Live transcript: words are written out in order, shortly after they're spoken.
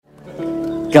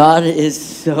God is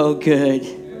so good.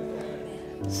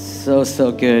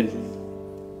 So good.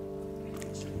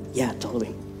 Yeah, totally.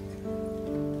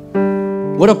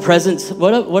 What a presence,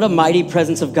 what a mighty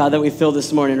presence of God that we feel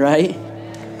this morning, right?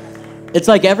 It's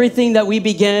like everything that we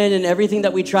begin and everything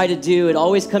that we try to do, it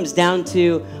always comes down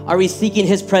to, are we seeking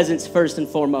his presence first and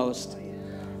foremost?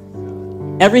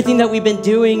 Everything that we've been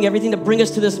doing, everything to bring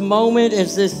us to this moment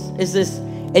is this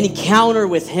encounter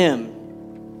with him.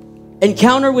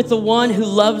 Encounter with the one who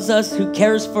loves us, who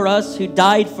cares for us, who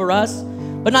died for us,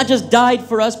 but not just died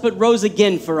for us, but rose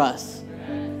again for us.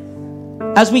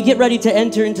 As we get ready to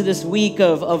enter into this week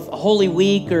of Holy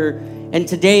Week, and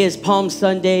today is Palm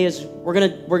Sunday, we're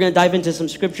gonna dive into some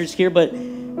scriptures here, but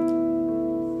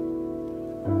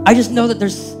I just know that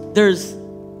there's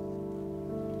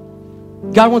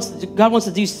God wants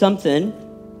to do something.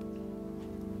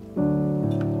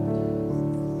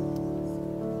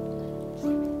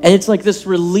 And it's like this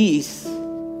release.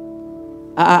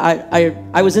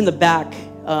 I was in the back.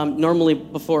 Normally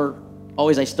before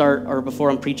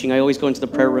I'm preaching, I always go into the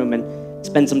prayer room and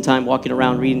spend some time walking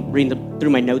around, reading through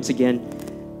my notes again.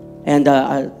 And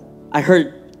I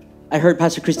heard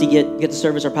Pastor Christy get the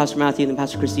service, or Pastor Matthew and then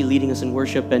Pastor Christy leading us in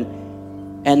worship. And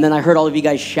then I heard all of you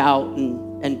guys shout,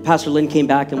 and Pastor Lynn came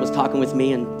back and was talking with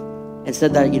me and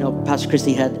said that, Pastor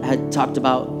Christy had talked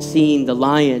about seeing the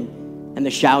lion and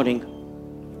the shouting.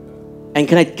 And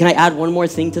can I add one more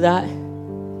thing to that?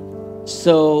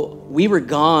 So we were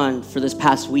gone for this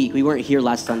past week. We weren't here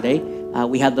last Sunday.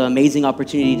 We had the amazing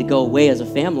opportunity to go away as a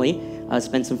family,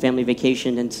 spend some family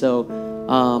vacation. And so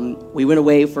we went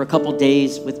away for a couple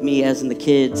days with me as and the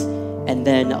kids. And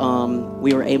then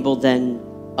we were able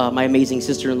my amazing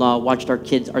sister-in-law watched our four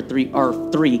kids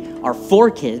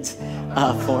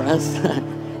for us.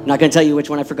 I'm not going to tell you which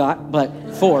one I forgot, but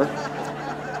 4.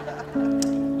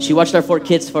 She watched our 4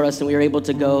 kids for us, and we were able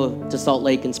to go to Salt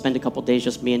Lake and spend a couple days,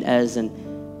 just me and Ez. And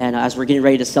as we're getting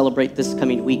ready to celebrate this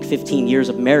coming week, 15 years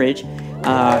of marriage,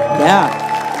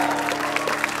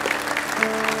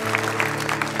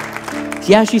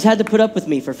 yeah, she's had to put up with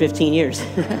me for 15 years.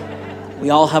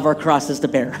 We all have our crosses to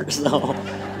bear, so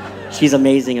she's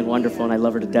amazing and wonderful, and I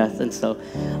love her to death. And so,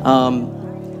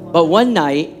 but one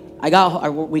night, we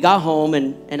got home,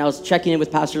 and I was checking in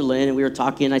with Pastor Lynn, and we were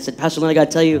talking, and I said, Pastor Lynn, I got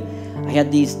to tell you, I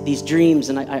had these dreams,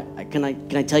 and can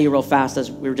I tell you real fast, as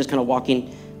we were just kind of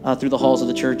walking through the halls of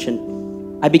the church,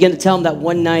 and I began to tell him that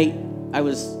one night I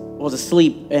was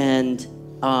asleep, and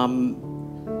we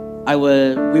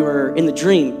were in the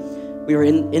dream, we were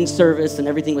in service, and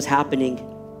everything was happening,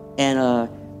 and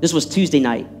this was Tuesday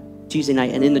night,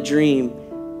 and in the dream,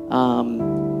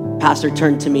 Pastor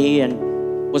turned to me and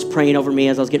was praying over me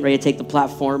as I was getting ready to take the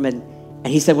platform, and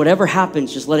he said, whatever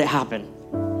happens, just let it happen.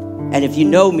 And if you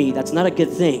know me, that's not a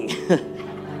good thing.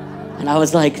 And I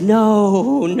was like,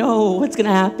 no, what's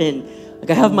gonna happen? Like,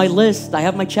 I have my list, I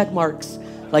have my check marks.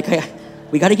 Like,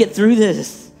 we gotta get through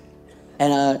this.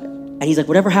 And he's like,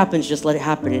 whatever happens, just let it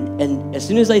happen. And as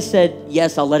soon as I said,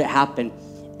 yes, I'll let it happen,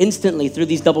 instantly through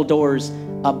these double doors,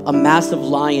 a massive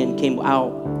lion came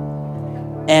out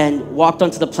and walked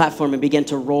onto the platform and began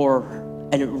to roar.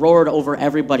 And it roared over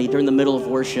everybody during the middle of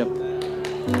worship.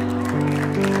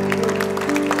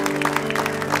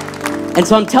 And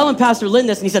so I'm telling Pastor Lynn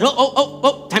this, and he said,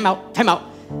 oh, time out.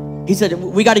 He said,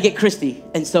 we got to get Christy.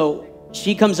 And so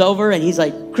she comes over, and he's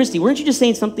like, Christy, weren't you just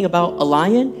saying something about a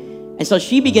lion? And so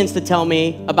she begins to tell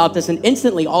me about this, and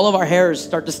instantly all of our hairs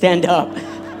start to stand up.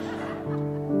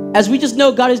 As we just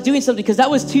know God is doing something, because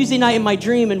that was Tuesday night in my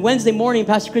dream, and Wednesday morning,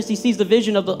 Pastor Christy sees the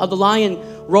vision of the lion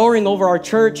roaring over our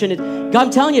church, and God,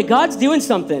 I'm telling you, God's doing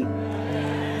something.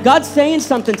 God's saying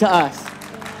something to us.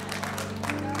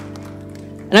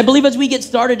 And I believe as we get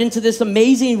started into this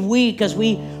amazing week, as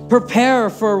we prepare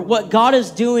for what God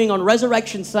is doing on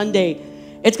Resurrection Sunday,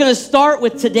 it's going to start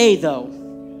with today, though.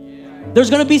 There's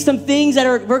going to be some things that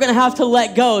we're going to have to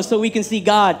let go so we can see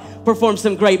God perform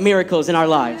some great miracles in our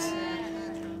lives.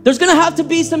 There's going to have to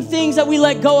be some things that we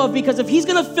let go of, because if he's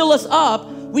going to fill us up,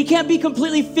 we can't be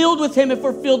completely filled with him if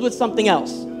we're filled with something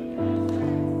else.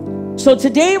 So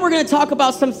today we're going to talk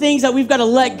about some things that we've got to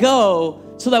let go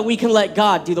so that we can let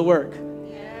God do the work.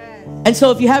 Yes. And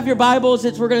so if you have your Bibles,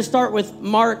 we're going to start with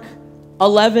Mark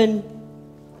 11,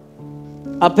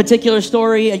 a particular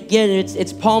story. Again,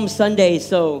 it's Palm Sunday,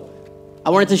 so I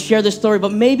wanted to share this story,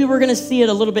 but maybe we're going to see it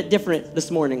a little bit different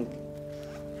this morning.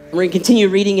 We're going to continue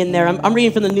reading in there. I'm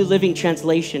reading from the New Living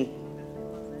Translation.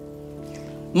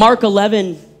 Mark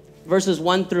 11, verses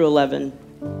 1 through 11.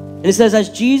 And it says, as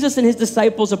Jesus and his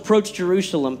disciples approached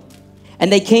Jerusalem,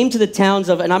 and they came to the towns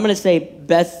of, and I'm going to say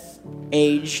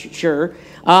age, sure,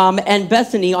 and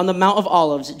Bethany on the Mount of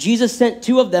Olives. Jesus sent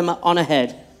two of them on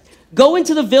ahead. Go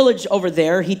into the village over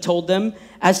there, he told them.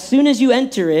 As soon as you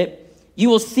enter it, you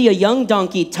will see a young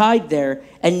donkey tied there,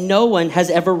 and no one has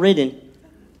ever ridden.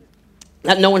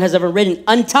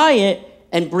 Untie it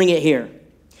and bring it here.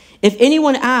 If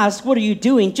anyone asks, what are you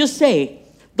doing? Just say,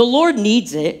 the Lord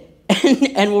needs it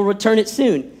and will return it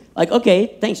soon. Like,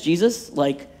 okay, thanks, Jesus.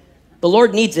 Like, the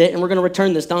Lord needs it and we're going to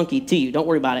return this donkey to you. Don't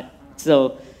worry about it.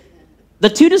 So the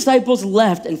two disciples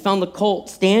left and found the colt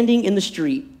standing in the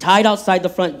street, tied outside the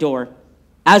front door.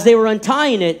 As they were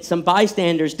untying it, some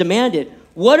bystanders demanded,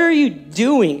 what are you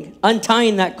doing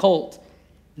untying that colt?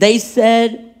 They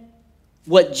said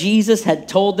what Jesus had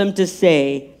told them to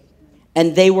say,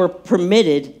 and they were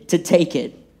permitted to take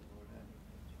it.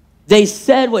 They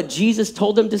said what Jesus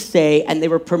told them to say, and they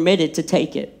were permitted to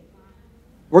take it.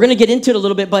 We're going to get into it a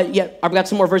little bit, but yeah, I've got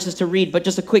some more verses to read, but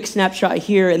just a quick snapshot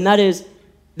here, and that is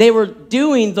they were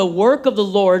doing the work of the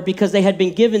Lord because they had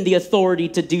been given the authority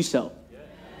to do so.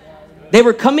 They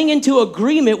were coming into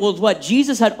agreement with what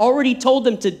Jesus had already told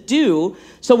them to do.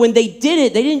 So when they did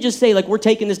it, they didn't just say, like, we're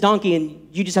taking this donkey and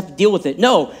you just have to deal with it.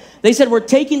 No, they said, we're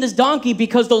taking this donkey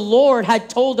because the Lord had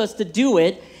told us to do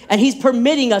it, and he's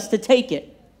permitting us to take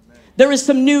it. There is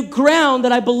some new ground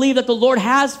that I believe that the Lord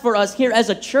has for us here as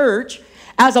a church,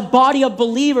 as a body of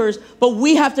believers, but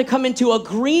we have to come into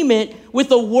agreement with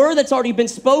the word that's already been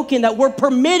spoken, that we're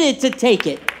permitted to take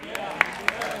it.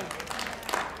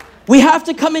 We have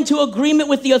to come into agreement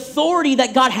with the authority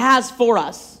that God has for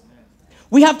us.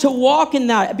 We have to walk in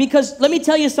that, because let me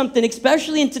tell you something,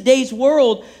 especially in today's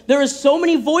world, there are so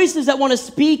many voices that want to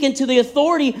speak into the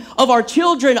authority of our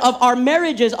children, of our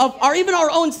marriages, of even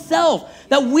our own self,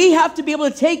 that we have to be able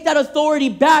to take that authority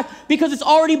back because it's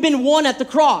already been won at the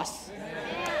cross.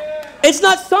 It's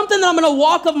not something that I'm going to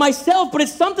walk of myself, but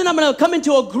it's something I'm going to come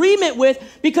into agreement with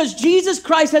because Jesus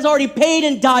Christ has already paid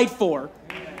and died for.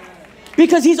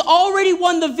 Because he's already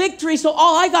won the victory, so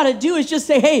all I got to do is just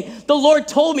say, hey, the Lord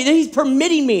told me that he's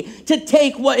permitting me to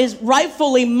take what is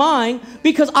rightfully mine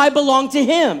because I belong to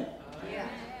him.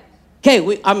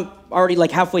 Okay, I'm already like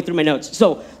halfway through my notes,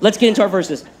 so let's get into our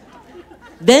verses.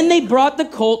 Then they brought the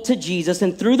colt to Jesus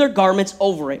and threw their garments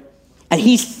over it, and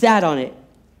he sat on it.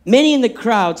 Many in the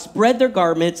crowd spread their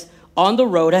garments on the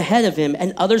road ahead of him,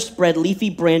 and others spread leafy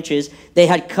branches they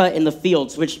had cut in the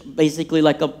fields, which basically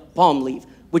like a palm leaf,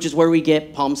 which is where we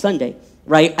get Palm Sunday,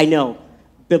 right? I know.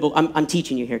 I'm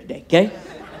teaching you here today, okay?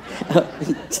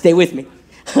 Stay with me.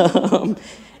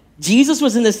 Jesus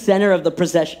was in the center of the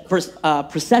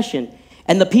procession,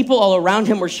 and the people all around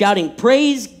him were shouting,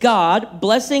 praise God,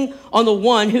 blessing on the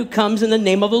one who comes in the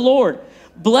name of the Lord.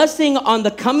 Blessing on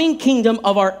the coming kingdom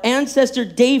of our ancestor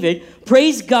David,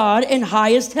 praise God in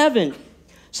highest heaven.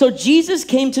 So Jesus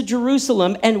came to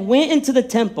Jerusalem and went into the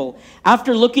temple.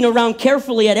 After looking around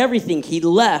carefully at everything, he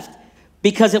left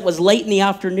because it was late in the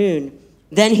afternoon.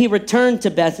 Then he returned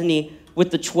to Bethany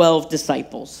with the 12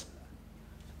 disciples.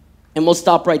 And we'll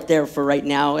stop right there for right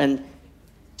now. And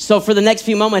so for the next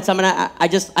few moments,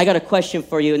 I got a question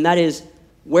for you, and that is,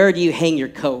 where do you hang your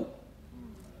coat?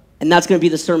 And that's going to be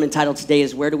the sermon title today,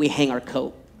 is where do we hang our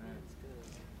coat?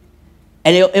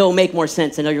 And it'll make more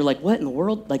sense. I know you're like, what in the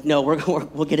world? Like, no,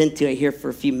 we'll get into it here for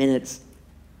a few minutes.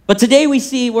 But today we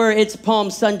see where it's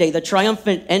Palm Sunday, the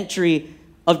triumphant entry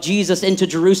of Jesus into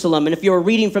Jerusalem. And if you were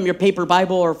reading from your paper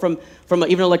Bible or from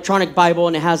even an electronic Bible,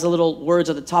 and it has the little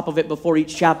words at the top of it before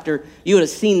each chapter, you would have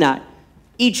seen that.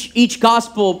 Each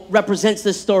gospel represents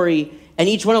this story, and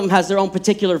each one of them has their own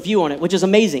particular view on it, which is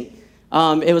amazing.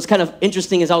 It was kind of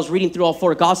interesting as I was reading through all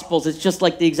four Gospels. It's just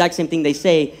like the exact same thing they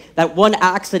say, that one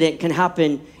accident can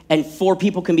happen and four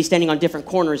people can be standing on different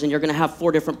corners, and you're going to have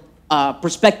four different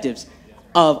perspectives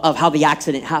of how the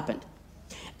accident happened.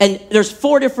 And there's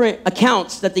four different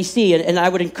accounts that they see, and I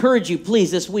would encourage you,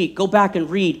 please, this week, go back and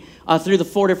read through the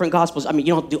four different Gospels. I mean,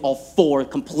 you don't have to do all four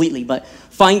completely, but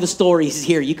find the stories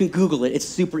here. You can Google it. It's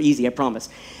super easy, I promise.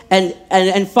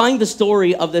 And find the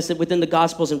story of this within the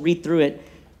Gospels and read through it.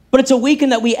 But it's a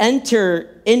weekend that we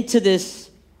enter into this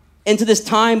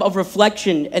time of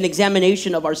reflection and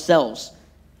examination of ourselves,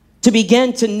 to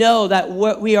begin to know that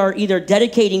what we are either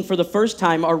dedicating for the first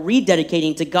time or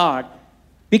rededicating to God.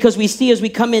 Because we see as we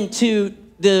come into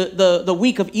the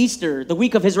week of Easter, the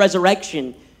week of his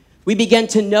resurrection, we begin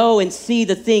to know and see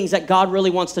the things that God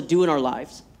really wants to do in our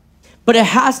lives. But it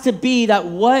has to be that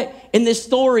what in this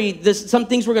story, some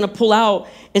things we're going to pull out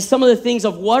is some of the things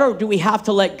of what do we have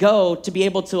to let go to be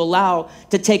able to allow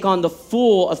to take on the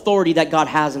full authority that God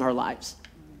has in our lives.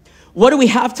 What do we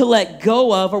have to let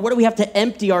go of, or what do we have to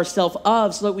empty ourselves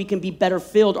of so that we can be better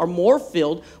filled or more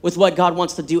filled with what God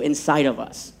wants to do inside of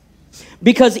us?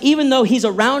 Because even though he's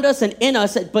around us and in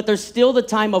us, but there's still the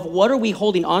time of what are we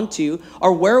holding on to,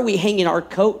 or where are we hanging our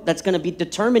coat that's going to be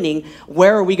determining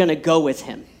where are we going to go with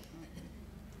him.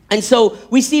 And so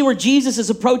we see where Jesus is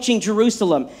approaching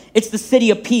Jerusalem. It's the city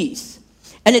of peace.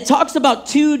 And it talks about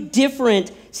two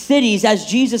different cities as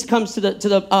Jesus comes to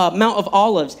the Mount of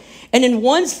Olives. And in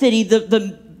one city,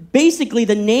 basically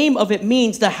the name of it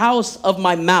means the house of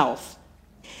my mouth.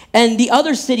 And the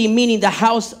other city meaning the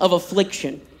house of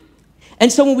affliction.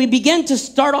 And so when we began to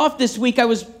start off this week, I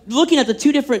was looking at the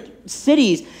two different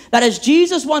cities that as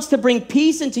Jesus wants to bring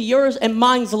peace into yours and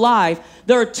mine's life,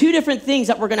 there are two different things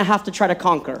that we're going to have to try to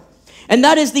conquer. And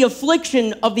that is the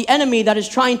affliction of the enemy that is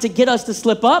trying to get us to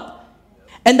slip up.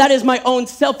 And that is my own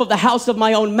self of the house of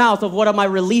my own mouth, of what am I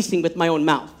releasing with my own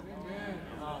mouth.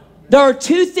 There are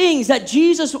two things that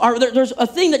there's a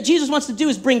thing that Jesus wants to do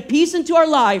is bring peace into our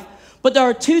life, but there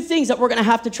are two things that we're going to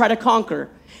have to try to conquer.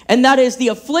 And that is the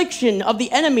affliction of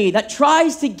the enemy that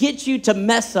tries to get you to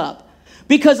mess up.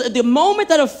 Because the moment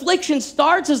that affliction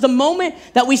starts is the moment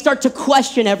that we start to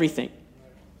question everything.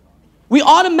 We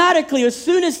automatically, as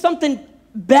soon as something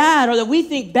bad or that we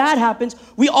think bad happens,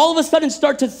 we all of a sudden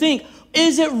start to think,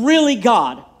 is it really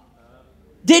God?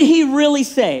 Did he really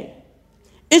say?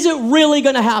 Is it really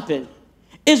going to happen?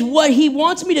 Is what he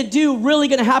wants me to do really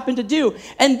going to happen to do?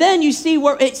 And then you see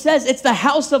where it says it's the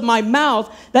house of my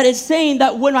mouth that is saying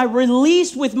that when I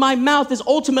release with my mouth is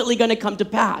ultimately going to come to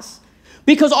pass.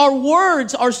 Because our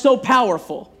words are so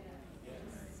powerful.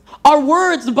 Our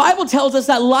words, the Bible tells us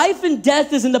that life and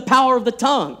death is in the power of the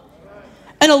tongue.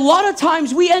 And a lot of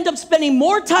times we end up spending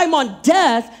more time on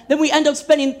death than we end up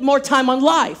spending more time on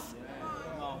life.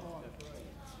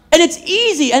 And it's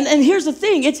easy, and here's the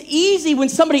thing, it's easy when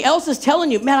somebody else is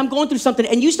telling you, man, I'm going through something,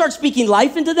 and you start speaking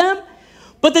life into them,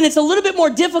 but then it's a little bit more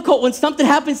difficult when something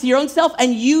happens to your own self,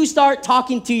 and you start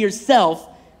talking to yourself,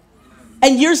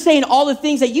 and you're saying all the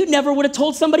things that you never would have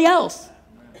told somebody else.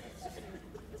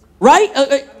 Right?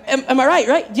 Am I right?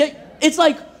 It's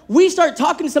like, we start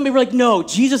talking to somebody, we're like, no,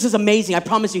 Jesus is amazing, I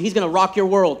promise you, he's going to rock your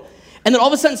world. And then all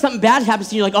of a sudden, something bad happens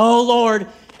to you, you're like, oh, Lord,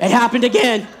 it happened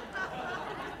again.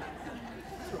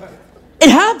 It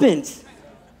happens.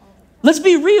 Let's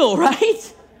be real,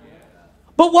 right?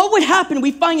 But what would happen?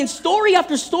 We find in story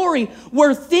after story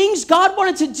where things God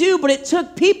wanted to do, but it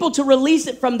took people to release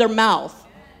it from their mouth.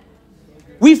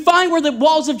 We find where the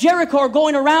walls of Jericho are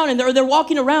going around and they're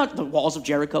walking around. The walls of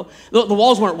Jericho. The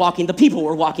walls weren't walking. The people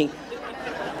were walking.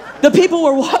 The people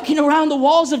were walking around the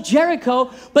walls of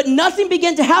Jericho, but nothing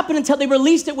began to happen until they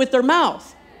released it with their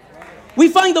mouth. We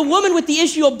find the woman with the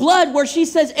issue of blood where she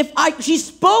says, she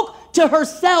spoke to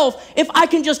herself, if I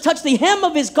can just touch the hem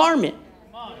of his garment.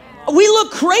 We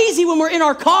look crazy when we're in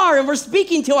our car and we're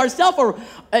speaking to ourselves, or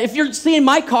if you're seeing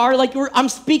my car, like I'm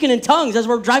speaking in tongues as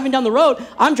we're driving down the road.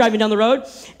 I'm driving down the road.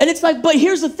 And it's like, but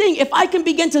here's the thing. If I can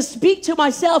begin to speak to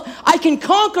myself, I can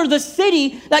conquer the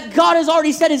city that God has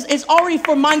already said is already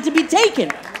for mine to be taken.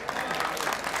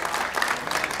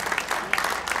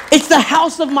 It's the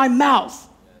house of my mouth.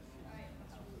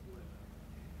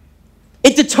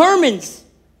 It determines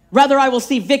whether I will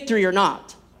see victory or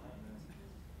not.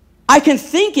 I can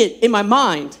think it in my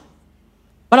mind,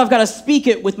 but I've got to speak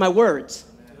it with my words.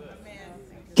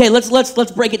 Okay,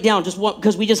 let's break it down.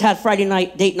 Because we just had Friday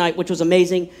night date night, which was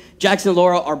amazing. Jackson and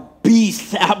Laura are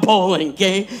beasts at bowling.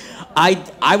 Okay,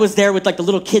 I was there with like the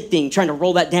little kid thing, trying to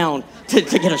roll that down to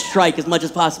get a strike as much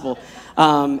as possible.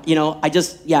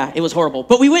 It was horrible.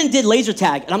 But we went and did laser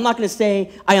tag, and I am going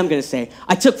to say,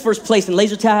 I took first place in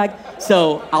laser tag,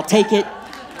 so I'll take it.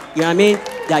 You know what I mean?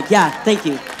 Like, yeah, thank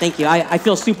you. I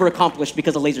feel super accomplished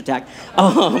because of laser tag.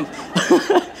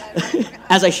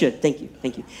 As I should. Thank you.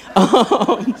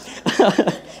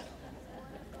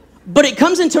 But it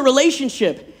comes into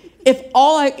relationship. If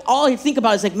all I think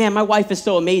about is like, man, my wife is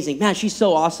so amazing. Man, she's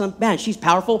so awesome. Man, she's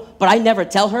powerful. But I never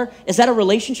tell her. Is that a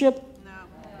relationship? No.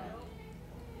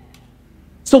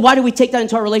 So why do we take that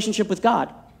into our relationship with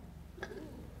God?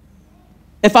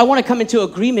 If I want to come into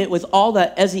agreement with all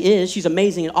that Ezzy is, she's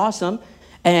amazing and awesome,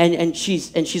 and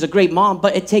she's a great mom,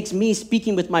 but it takes me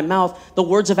speaking with my mouth the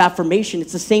words of affirmation.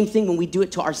 It's the same thing when we do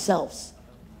it to ourselves.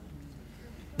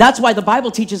 That's why the Bible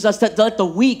teaches us that let the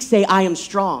weak say, I am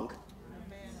strong.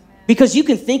 Because you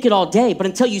can think it all day, but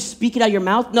until you speak it out of your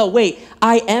mouth, no, wait,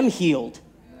 I am healed.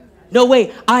 No,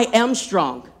 wait, I am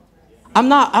strong. I'm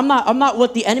not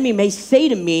what the enemy may say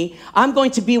to me. I'm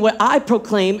going to be what I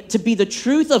proclaim to be the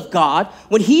truth of God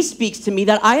when he speaks to me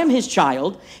that I am his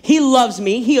child. He loves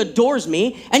me, he adores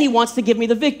me, and he wants to give me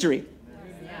the victory.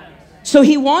 So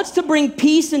he wants to bring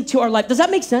peace into our life. Does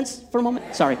that make sense for a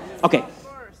moment? Sorry. Okay.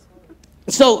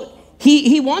 So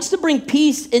He wants to bring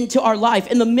peace into our life.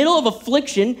 In the middle of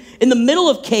affliction, in the middle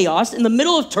of chaos, in the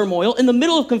middle of turmoil, in the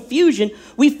middle of confusion,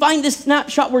 we find this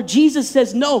snapshot where Jesus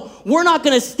says, no, we're not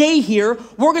going to stay here.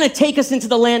 We're going to take us into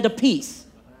the land of peace.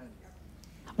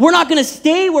 We're not going to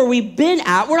stay where we've been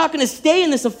at. We're not going to stay in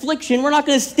this affliction. We're not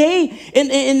going to stay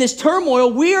in this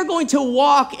turmoil. We are going to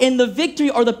walk in the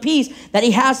victory or the peace that he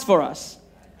has for us.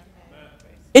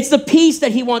 It's the peace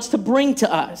that he wants to bring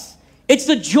to us. It's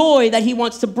the joy that he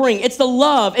wants to bring. It's the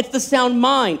love. It's the sound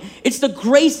mind. It's the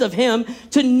grace of him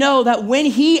to know that when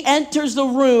he enters the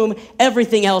room,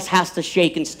 everything else has to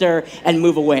shake and stir and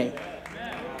move away.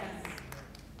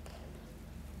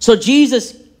 So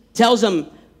Jesus tells him,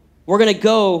 we're going to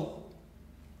go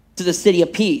to the city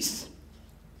of peace.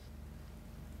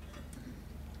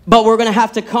 But we're going to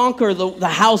have to conquer the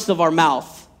house of our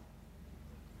mouth.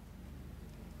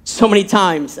 So many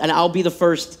times, and I'll be the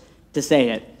first to say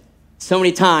it, so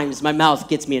many times my mouth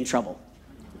gets me in trouble.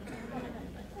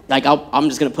 Like, I'm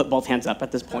just going to put both hands up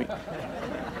at this point.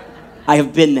 I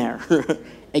have been there,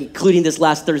 including this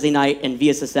last Thursday night in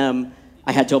VSSM.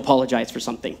 I had to apologize for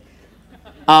something.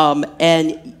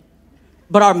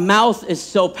 But our mouth is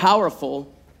so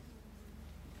powerful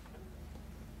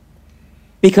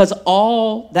because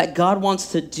all that God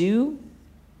wants to do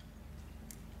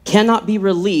cannot be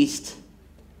released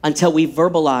until we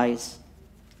verbalize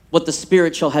what the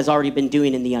spiritual has already been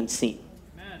doing in the unseen.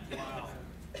 Wow.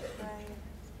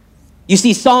 You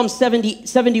see, Psalm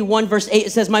 71 verse 8,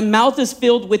 it says, my mouth is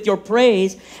filled with your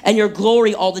praise and your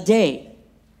glory all the day.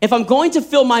 If I'm going to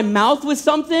fill my mouth with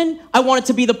something, I want it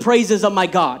to be the praises of my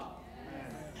God.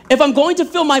 If I'm going to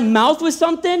fill my mouth with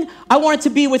something, I want it to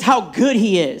be with how good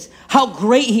he is, how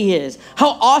great he is,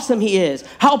 how awesome he is,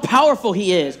 how powerful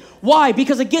he is. Why?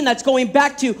 Because again, that's going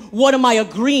back to what am I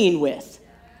agreeing with?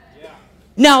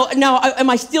 Now, am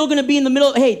I still going to be in the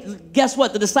middle? Hey, guess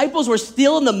what? The disciples were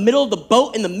still in the middle of the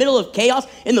boat, in the middle of chaos,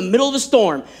 in the middle of the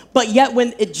storm. But yet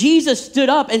when Jesus stood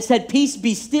up and said, peace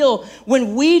be still,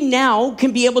 when we now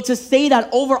can be able to say that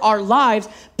over our lives,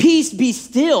 peace be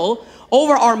still,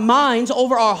 over our minds,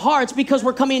 over our hearts, because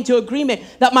we're coming into agreement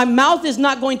that my mouth is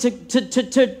not going to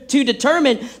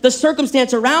determine the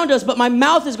circumstance around us, but my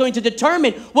mouth is going to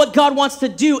determine what God wants to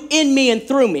do in me and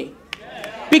through me.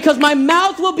 Because my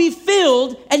mouth will be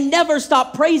filled and never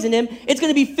stop praising him. It's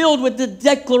going to be filled with the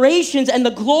declarations and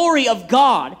the glory of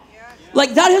God.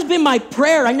 Like, that has been my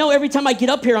prayer. I know every time I get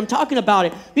up here, I'm talking about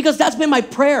it because that's been my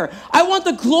prayer. I want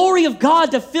the glory of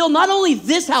God to fill not only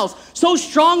this house so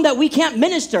strong that we can't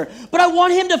minister, but I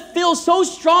want him to fill so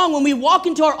strong when we walk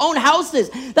into our own houses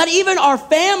that even our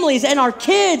families and our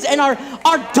kids and our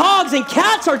dogs and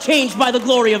cats are changed by the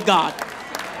glory of God.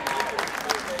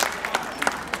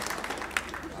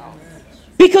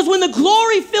 Because when the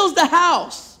glory fills the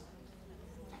house,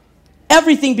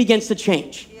 everything begins to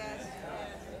change.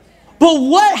 But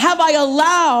what have I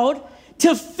allowed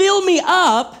to fill me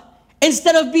up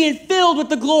instead of being filled with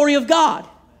the glory of God?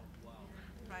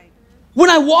 When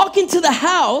I walk into the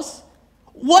house,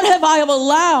 what have I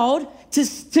allowed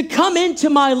to come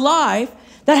into my life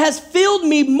that has filled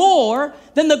me more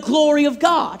than the glory of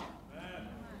God?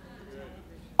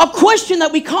 A question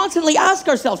that we constantly ask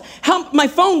ourselves. My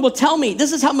phone will tell me,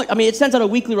 this is how much, it sends out a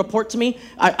weekly report to me.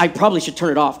 I probably should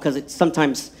turn it off because it's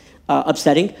sometimes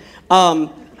upsetting.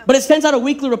 But it sends out a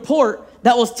weekly report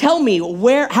that will tell me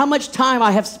how much time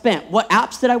I have spent. What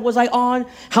apps was I on?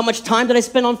 How much time did I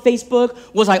spend on Facebook?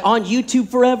 Was I on YouTube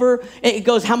forever? It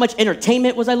goes, how much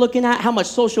entertainment was I looking at? How much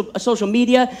social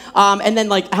media? And then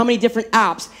like how many different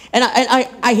apps? And I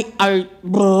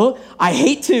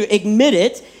hate to admit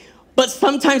it, but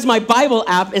sometimes my Bible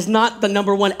app is not the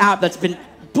number one app that's been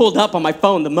pulled up on my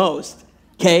phone the most,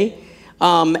 okay?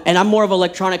 And I'm more of an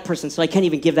electronic person, so I can't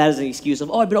even give that as an excuse of,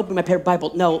 I've been opening my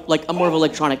Bible. No, like, I'm more of an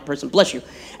electronic person. Bless you.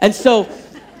 And so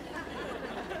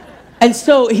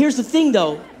here's the thing,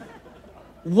 though.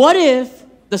 What if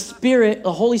the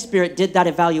Holy Spirit did that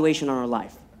evaluation on our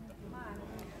life?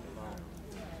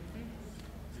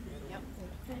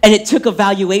 And it took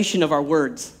evaluation of our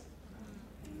words.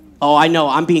 Oh, I know,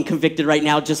 I'm being convicted right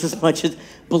now just as much as,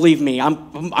 believe me,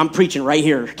 I'm preaching right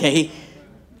here, okay?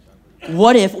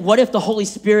 What if the Holy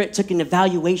Spirit took an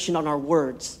evaluation on our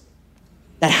words?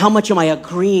 That how much am I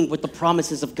agreeing with the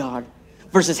promises of God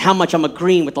versus how much I'm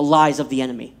agreeing with the lies of the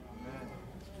enemy?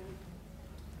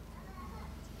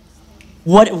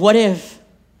 What if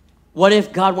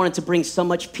God wanted to bring so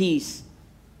much peace,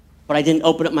 but I didn't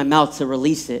open up my mouth to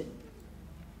release it?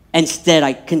 Instead,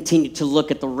 I continued to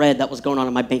look at the red that was going on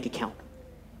in my bank account.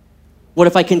 What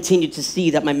if I continued to see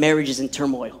that my marriage is in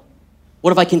turmoil?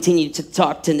 What if I continued to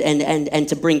talk and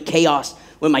to bring chaos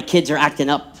when my kids are acting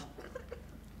up?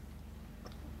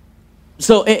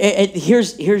 So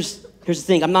here's the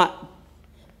thing.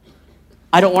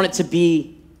 I don't want it to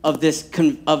be of this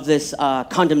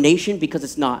condemnation, because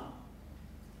it's not.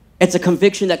 It's a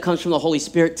conviction that comes from the Holy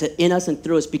Spirit to in us and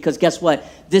through us, because guess what?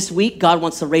 This week, God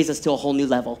wants to raise us to a whole new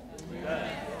level.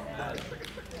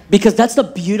 Because that's the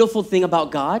beautiful thing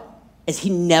about God, is he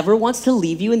never wants to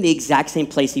leave you in the exact same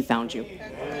place he found you.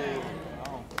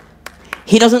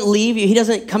 He doesn't leave you. He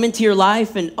doesn't come into your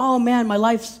life and, oh man, my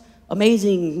life's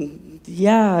amazing.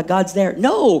 Yeah, God's there.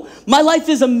 No, my life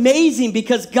is amazing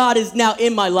because God is now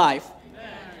in my life.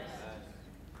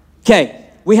 Okay,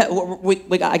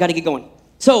 I got to get going.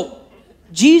 So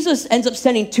Jesus ends up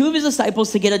sending 2 of his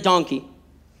disciples to get a donkey.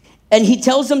 And he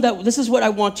tells them that this is what I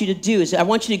want you to do. Is I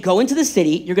want you to go into the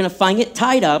city. You're going to find it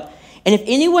tied up. And if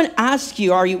anyone asks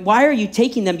you, why are you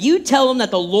taking them? You tell them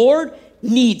that the Lord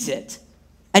needs it,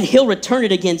 and he'll return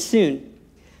it again soon.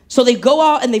 So they go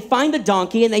out and they find the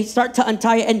donkey and they start to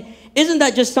untie it. And isn't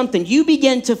that just something? You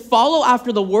begin to follow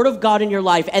after the word of God in your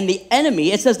life, and the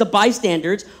enemy, it says the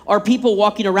bystanders, are people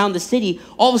walking around the city,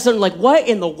 all of a sudden like, what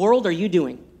in the world are you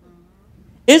doing?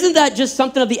 Isn't that just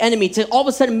something of the enemy to all of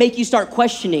a sudden make you start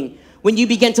questioning when you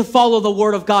begin to follow the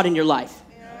word of God in your life?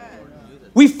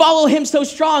 We follow him so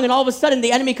strong, and all of a sudden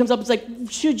the enemy comes up and is like,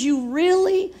 should you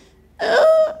really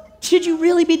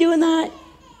be doing that?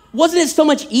 Wasn't it so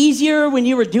much easier when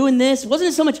you were doing this? Wasn't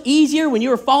it so much easier when you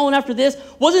were following after this?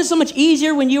 Wasn't it so much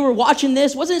easier when you were watching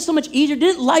this? Wasn't it so much easier?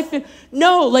 Didn't life...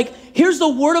 No, like, here's the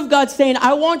word of God saying,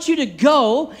 I want you to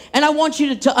go, and I want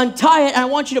you to untie it, and I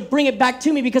want you to bring it back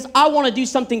to me, because I want to do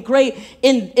something great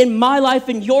in my life,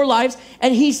 in your lives.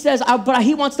 And he says, but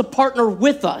he wants to partner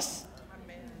with us.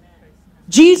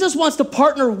 Jesus wants to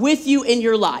partner with you in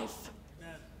your life.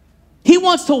 He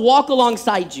wants to walk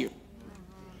alongside you.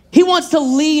 He wants to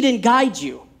lead and guide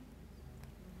you.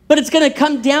 But it's going to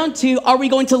come down to, are we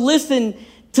going to listen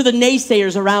to the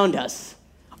naysayers around us?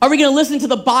 Are we going to listen to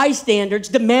the bystanders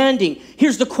demanding,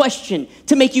 here's the question,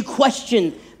 to make you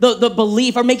question the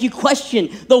belief, or make you question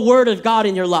the word of God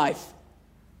in your life?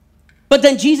 But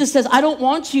then Jesus says, I don't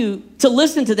want you to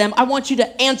listen to them. I want you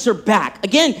to answer back.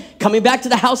 Again, coming back to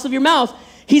the house of your mouth,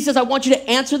 he says, I want you to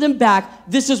answer them back.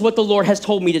 This is what the Lord has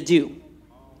told me to do.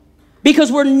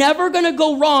 Because we're never going to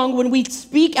go wrong when we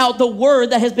speak out the word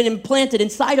that has been implanted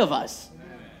inside of us.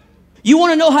 You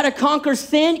want to know how to conquer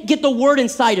sin? Get the word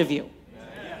inside of you.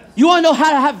 You want to know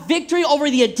how to have victory over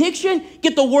the addiction?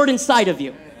 Get the word inside of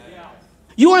you.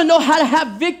 You want to know how to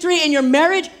have victory in your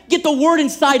marriage? Get the word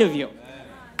inside of you.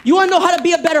 You want to know how to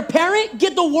be a better parent?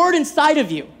 Get the word inside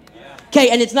of you. Okay,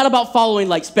 and it's not about following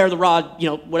like spare the rod,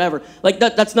 whatever. Like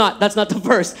that's not the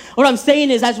verse. What I'm saying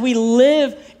is, as we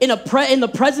live in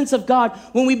the presence of God,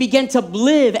 when we begin to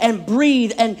live and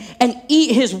breathe and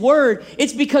eat his word,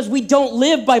 it's because we don't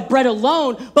live by bread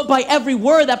alone, but by every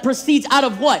word that proceeds out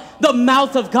of what? The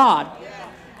mouth of God.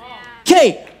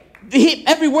 Okay,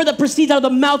 every word that proceeds out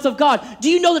of the mouth of God. Do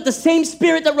you know that the same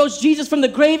spirit that rose Jesus from the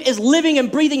grave is living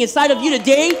and breathing inside of you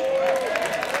today?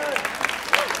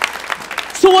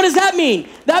 So what does that mean?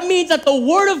 That means that the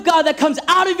word of God that comes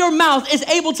out of your mouth is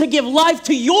able to give life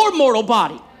to your mortal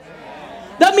body.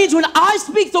 That means when I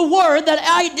speak the word that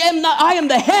I am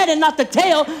the head and not the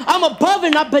tail, I'm above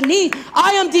and not beneath,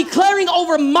 I am declaring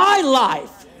over my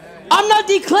life. I'm not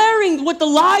declaring with the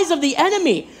lies of the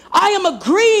enemy. I am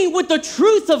agreeing with the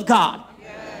truth of God.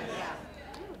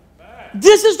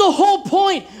 This is the whole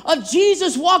point of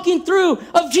Jesus walking through,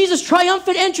 of Jesus'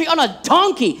 triumphant entry on a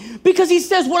donkey. Because he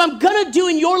says, what I'm going to do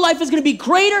in your life is going to be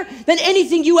greater than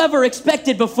anything you ever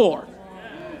expected before.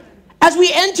 As we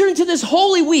enter into this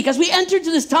holy week, as we enter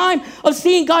into this time of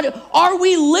seeing God, are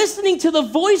we listening to the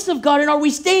voice of God, and are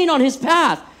we staying on his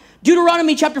path?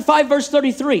 Deuteronomy chapter 5, verse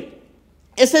 33.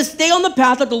 It says, stay on the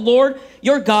path that the Lord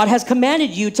your God has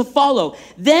commanded you to follow.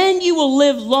 Then you will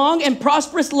live long and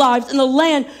prosperous lives in the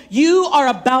land you are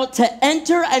about to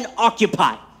enter and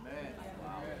occupy.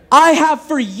 I have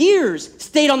for years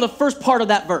stayed on the first part of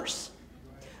that verse,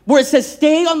 where it says,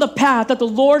 stay on the path that the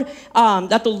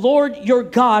Lord your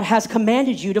God has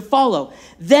commanded you to follow.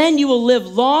 Then you will live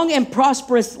long and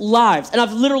prosperous lives. And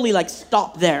I've literally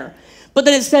stopped there. But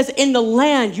then it says, in the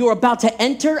land you're about to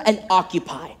enter and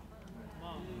occupy.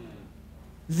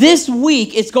 This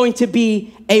week is going to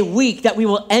be a week that we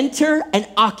will enter and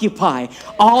occupy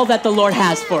all that the Lord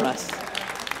has for us.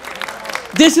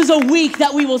 This is a week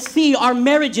that we will see our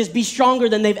marriages be stronger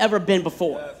than they've ever been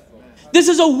before. This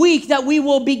is a week that we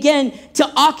will begin to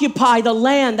occupy the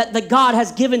land that God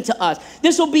has given to us.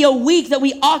 This will be a week that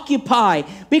we occupy,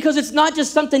 because it's not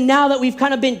just something now that we've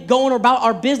kind of been going about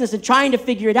our business and trying to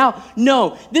figure it out.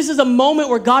 No, this is a moment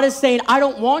where God is saying, I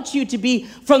don't want you to be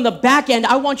from the back end.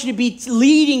 I want you to be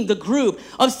leading the group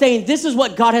of saying, this is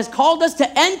what God has called us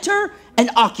to enter and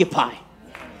occupy.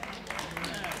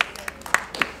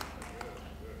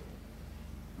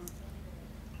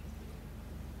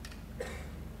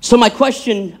 So my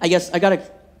question, I guess,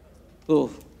 no,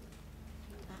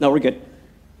 we're good.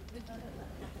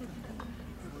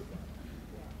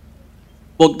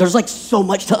 Well, there's like so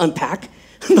much to unpack.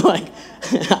 Like,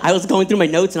 I was going through my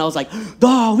notes and I was like,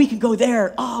 oh, we can go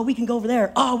there. Oh, we can go over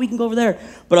there. Oh, we can go over there.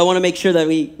 But I want to make sure that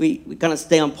we kind of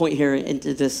stay on point here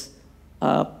into this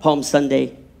Palm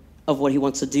Sunday of what he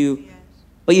wants to do.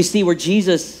 But you see where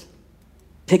Jesus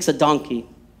picks a donkey.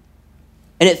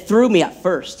 And it threw me at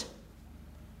first.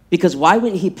 Because why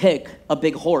wouldn't he pick a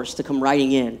big horse to come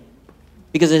riding in?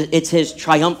 Because it's his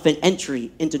triumphant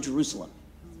entry into Jerusalem.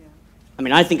 Yeah. I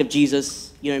mean, I think of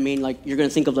Jesus, you know what I mean? Like, you're going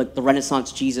to think of like the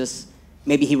Renaissance Jesus.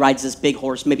 Maybe he rides this big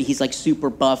horse. Maybe he's like super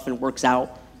buff and works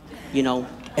out, you know?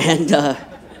 And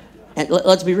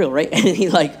let's be real, right? And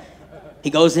he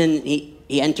goes in, he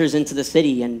enters into the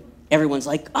city and everyone's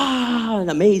like,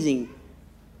 amazing.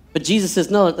 But Jesus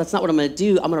says, no, that's not what I'm going to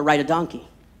do. I'm going to ride a donkey.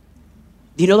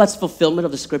 Do you know that's fulfillment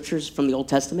of the scriptures from the Old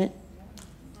Testament?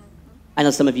 I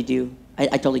know some of you do. I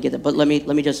totally get that. But let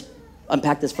me just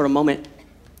unpack this for a moment.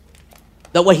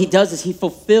 That what he does is he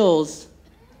fulfills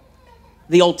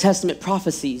the Old Testament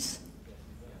prophecies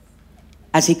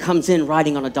as he comes in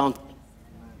riding on a donkey.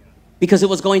 Because it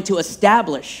was going to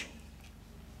establish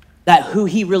that who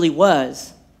he really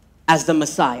was as the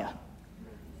Messiah.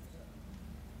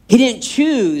 He didn't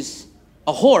choose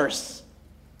a horse,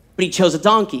 but he chose a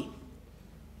donkey.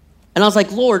 And I was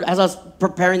like, Lord, as I was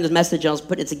preparing this message, I was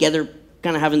putting it together,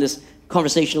 kind of having this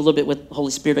conversation a little bit with the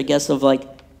Holy Spirit, I guess, of like,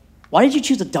 why did you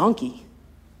choose a donkey?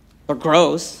 They're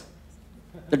gross.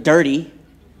 They're dirty.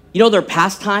 You know their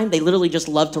pastime? They literally just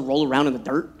love to roll around in the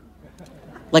dirt.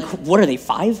 Like, what are they,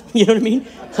 5? You know what I mean?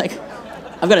 Like,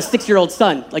 I've got a 6-year-old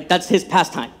son. Like, that's his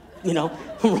pastime, you know,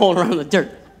 rolling around in the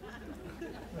dirt.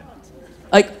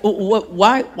 Like,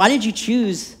 why did you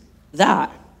choose that?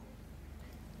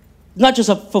 Not just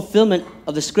a fulfillment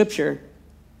of the scripture,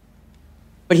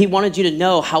 but he wanted you to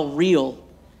know how real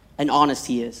and honest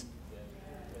he is.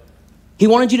 He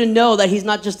wanted you to know that he's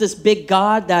not just this big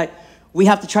God that we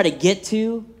have to try to get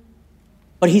to,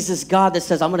 but he's this God that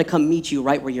says, I'm going to come meet you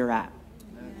right where you're at.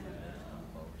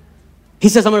 He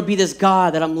says, I'm going to be this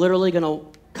God that I'm literally going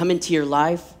to come into your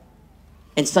life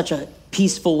in such a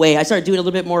peaceful way. I started doing a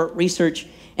little bit more research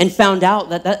and found out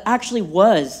that that actually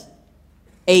was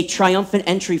a triumphant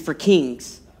entry for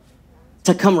kings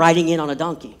to come riding in on a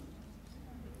donkey.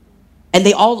 And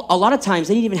a lot of times,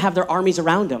 they didn't even have their armies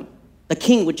around them. The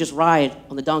king would just ride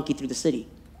on the donkey through the city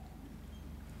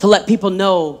to let people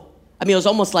know. I mean, it was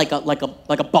almost like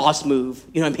a boss move.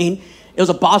 You know what I mean? It was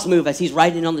a boss move as he's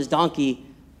riding on this donkey.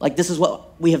 Like, this is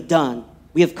what we have done.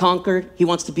 We have conquered. He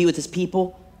wants to be with his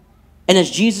people. And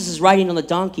as Jesus is riding on the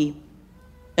donkey,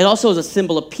 it also is a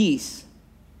symbol of peace.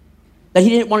 That he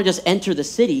didn't want to just enter the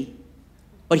city,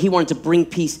 but he wanted to bring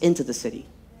peace into the city.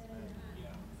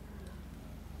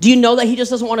 Do you know that he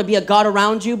just doesn't want to be a God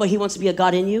around you, but he wants to be a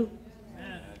God in you?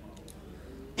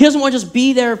 He doesn't want to just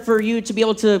be there for you to be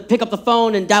able to pick up the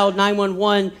phone and dial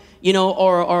 911, you know,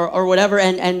 or whatever,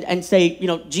 and say, you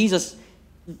know, Jesus,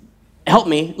 help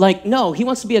me. Like, no, he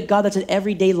wants to be a God that's an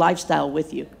everyday lifestyle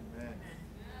with you.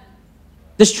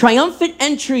 This triumphant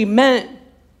entry meant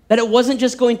that it wasn't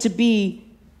just going to be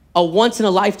a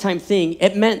once-in-a-lifetime thing.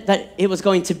 It meant that it was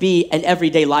going to be an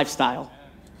everyday lifestyle.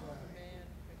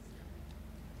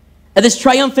 And this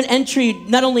triumphant entry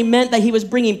not only meant that he was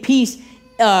bringing peace,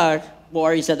 I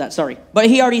already said that, sorry. But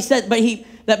he already said,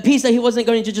 that peace that he wasn't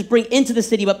going to just bring into the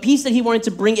city, but peace that he wanted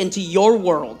to bring into your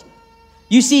world.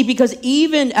 You see, because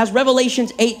even as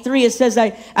Revelations 8:3, it says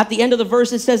that at the end of the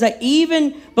verse, it says that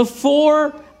even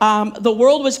before the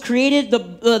world was created,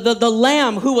 the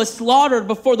lamb who was slaughtered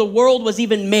before the world was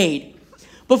even made.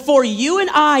 Before you and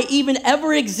I even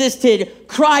ever existed,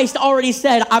 Christ already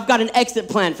said, I've got an exit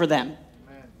plan for them.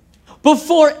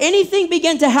 Before anything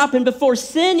began to happen, before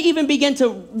sin even began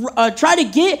to try to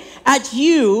get at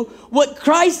you, what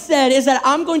Christ said is that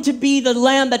I'm going to be the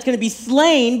lamb that's going to be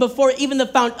slain before even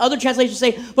other translations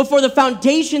say, before the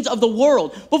foundations of the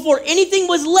world. Before anything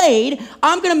was laid,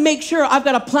 I'm going to make sure I've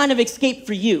got a plan of escape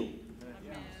for you.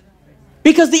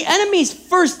 Because the enemy's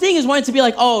first thing is wanting to be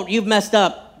like, oh, you've messed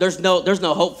up. There's no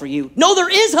hope for you. No, there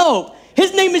is hope.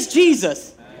 His name is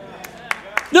Jesus.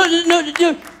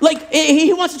 No. Like,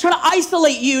 he wants to try to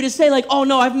isolate you to say, like, oh,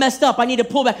 no, I've messed up. I need to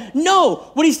pull back.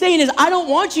 No, what he's saying is, I don't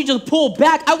want you to pull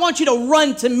back. I want you to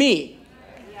run to me.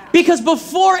 Because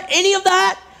before any of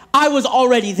that, I was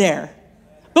already there.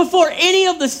 Before any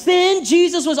of the sin,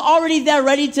 Jesus was already there,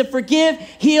 ready to forgive,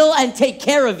 heal, and take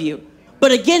care of you.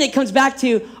 But again, it comes back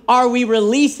to, are we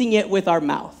releasing it with our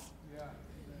mouth?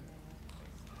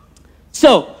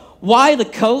 So, why the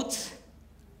coats?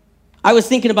 I was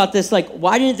thinking about this, like,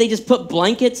 why didn't they just put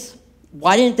blankets?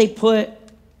 Why didn't they put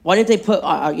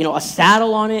a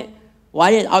saddle on it?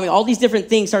 All these different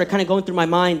things started kind of going through my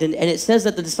mind. And it says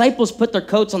that the disciples put their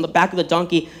coats on the back of the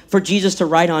donkey for Jesus to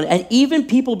ride on. And even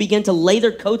people began to lay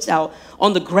their coats out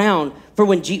on the ground for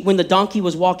when the donkey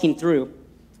was walking through.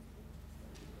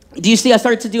 Do you see, I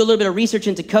started to do a little bit of research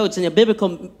into coats, and a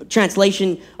biblical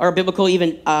translation or a biblical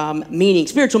even meaning,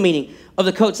 spiritual meaning of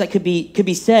the coats that could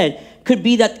be said, could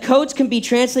be that coats can be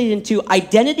translated into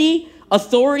identity,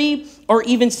 authority, or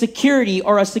even security,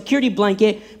 or a security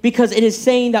blanket, because it is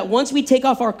saying that once we take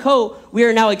off our coat, we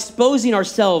are now exposing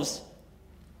ourselves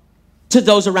to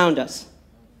those around us.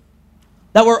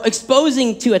 That we're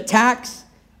exposing to attacks,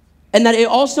 and that it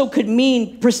also could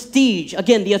mean prestige,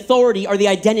 again, the authority or the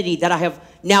identity that I have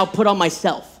now put on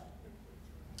myself.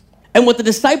 And what the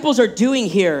disciples are doing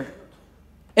here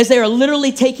is they are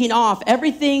literally taking off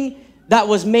everything that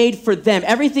was made for them,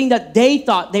 everything that they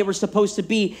thought they were supposed to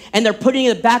be, and they're putting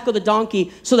it in the back of the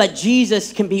donkey so that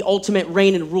Jesus can be ultimate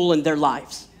reign and rule in their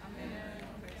lives.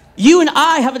 You and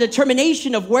I have a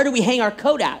determination of where do we hang our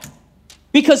coat at.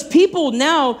 Because people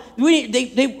now,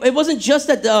 it wasn't just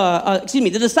that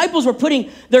the disciples were putting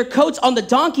their coats on the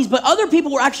donkeys, but other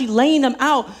people were actually laying them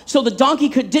out so the donkey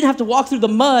didn't have to walk through the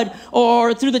mud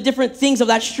or through the different things of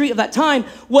that street of that time.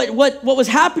 What was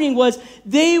happening was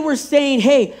they were saying,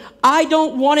 hey, I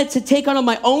don't want it to take on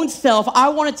my own self. I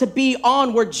want it to be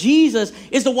on where Jesus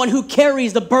is the one who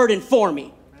carries the burden for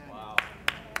me.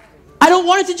 I don't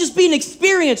want it to just be an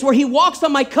experience where he walks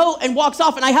on my coat and walks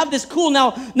off and I have this cool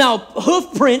now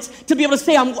hoof prints to be able to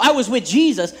say I was with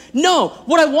Jesus. No,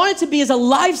 what I want it to be is a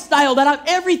lifestyle that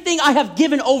everything I have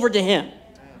given over to him.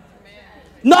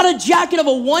 Not a jacket of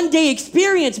a one-day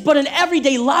experience, but an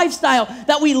everyday lifestyle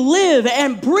that we live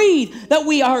and breathe, that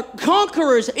we are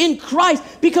conquerors in Christ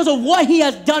because of what he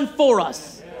has done for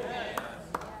us.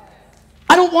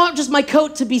 I don't want just my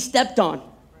coat to be stepped on.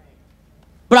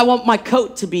 But I want my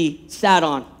coat to be sat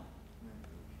on.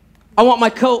 I want my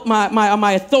coat,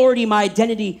 my authority, my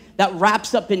identity that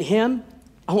wraps up in him.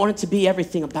 I want it to be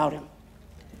everything about him.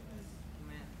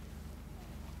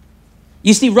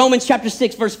 You see, Romans chapter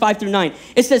 6, verse 5 through 9.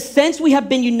 It says, since we have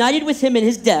been united with him in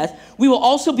his death, we will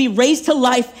also be raised to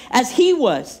life as he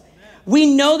was.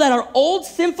 We know that our old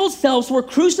sinful selves were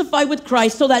crucified with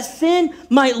Christ so that sin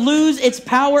might lose its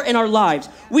power in our lives.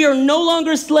 We are no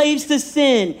longer slaves to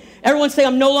sin. Everyone say,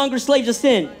 I'm no longer a slave to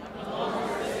sin.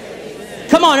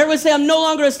 Come on, everyone say, I'm no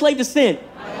longer a slave to sin.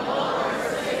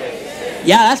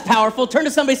 Yeah, that's powerful. Turn to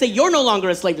somebody and say, you're no longer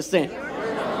a slave to sin.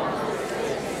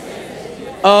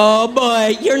 Oh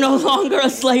boy, you're no longer a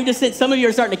slave to sin. Some of you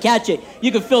are starting to catch it.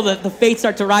 You can feel the faith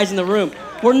start to rise in the room.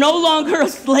 We're no longer a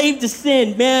slave to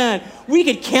sin. Man, we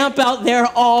could camp out there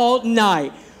all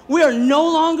night. We are no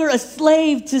longer a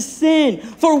slave to sin,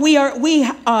 for we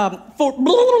died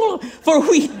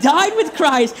with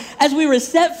Christ as we were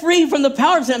set free from the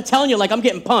power of sin. I'm telling you, like I'm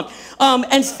getting pumped.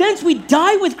 And since we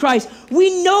died with Christ,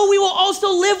 we know we will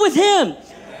also live with him.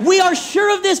 We are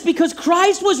sure of this because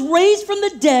Christ was raised from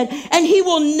the dead and he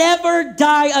will never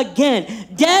die again.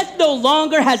 Death no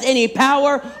longer has any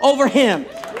power over him.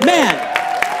 Man.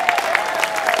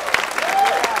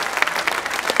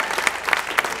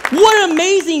 What an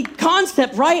amazing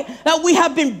concept, right? That we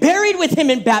have been buried with him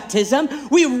in baptism.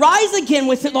 We rise again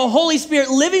with the Holy Spirit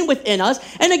living within us.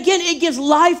 And again, it gives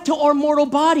life to our mortal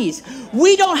bodies.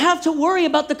 We don't have to worry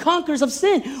about the conquerors of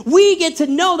sin. We get to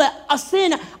know that a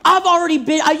sin,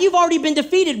 you've already been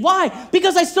defeated. Why?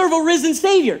 Because I serve a risen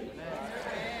Savior.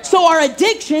 So our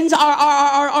addictions,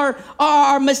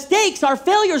 our mistakes, our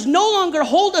failures no longer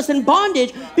hold us in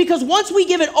bondage because once we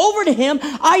give it over to him,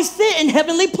 I sit in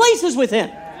heavenly places with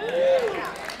him.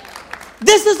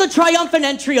 This is the triumphant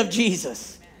entry of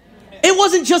Jesus. It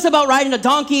wasn't just about riding a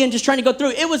donkey and just trying to go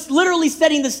through. It was literally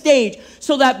setting the stage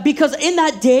so that because in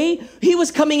that day, he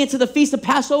was coming into the Feast of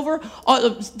Passover.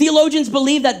 Theologians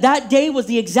believe that day was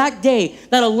the exact day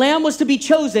that a lamb was to be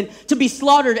chosen to be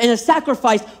slaughtered and a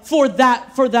sacrifice for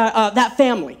that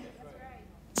family.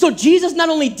 So Jesus not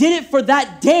only did it for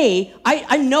that day,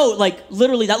 I know, like,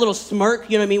 literally that little smirk,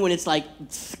 you know what I mean, when it's like,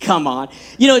 come on.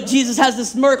 You know, Jesus has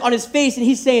this smirk on his face, and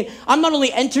he's saying, I'm not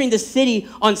only entering the city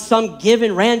on some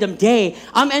given random day,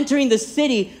 I'm entering the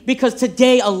city because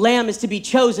today a lamb is to be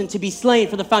chosen to be slain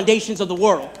for the foundations of the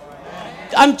world.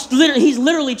 He's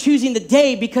literally choosing the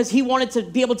day because he wanted to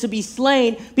be able to be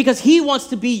slain, because he wants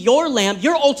to be your lamb,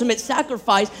 your ultimate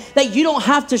sacrifice, that you don't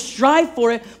have to strive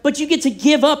for it, but you get to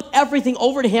give up everything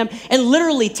over to him and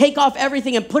literally take off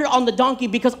everything and put it on the donkey,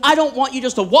 because I don't want you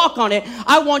just to walk on it.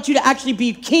 I want you to actually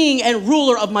be king and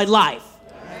ruler of my life.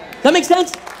 Does that make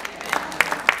sense?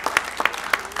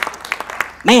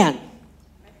 Man.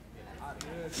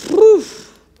 Whew.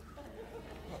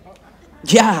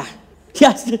 Yeah.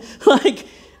 Yes, like,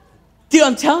 dude,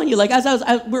 I'm telling you, like, as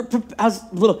I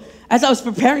was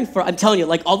preparing for it, I'm telling you,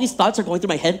 like, all these thoughts are going through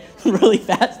my head really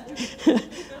fast.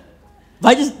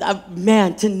 But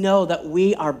man, to know that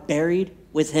we are buried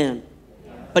with him,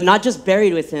 but not just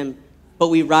buried with him, but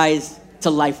we rise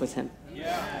to life with him.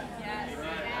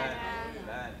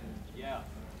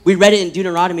 We read it in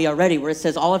Deuteronomy already, where it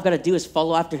says, all I've got to do is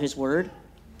follow after his word,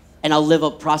 and I'll live a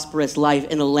prosperous life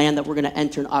in the land that we're going to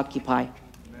enter and occupy.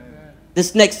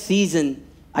 This next season,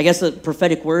 I guess a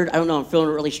prophetic word, I don't know, I'm feeling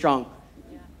really strong.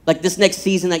 Like, this next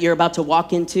season that you're about to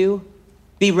walk into,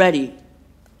 be ready.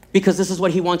 Because this is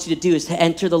what he wants you to do, is to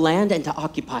enter the land and to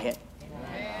occupy it.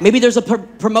 Maybe there's a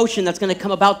promotion that's going to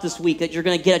come about this week that you're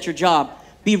going to get at your job.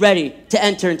 Be ready to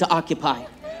enter and to occupy.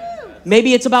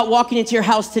 Maybe it's about walking into your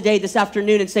house today, this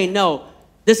afternoon, and saying, no,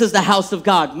 this is the house of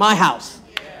God, my house.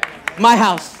 My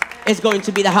house is going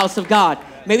to be the house of God.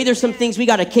 Maybe there's some things we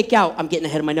got to kick out. I'm getting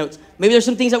ahead of my notes. Maybe there's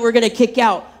some things that we're going to kick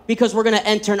out because we're going to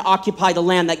enter and occupy the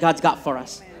land that God's got for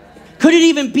us. Could it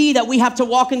even be that we have to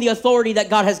walk in the authority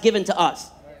that God has given to us?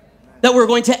 That we're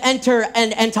going to enter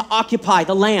and to occupy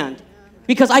the land?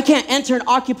 Because I can't enter and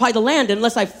occupy the land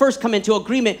unless I first come into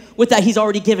agreement with that he's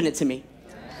already given it to me.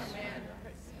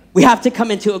 We have to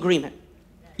come into agreement.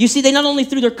 You see, they not only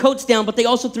threw their coats down, but they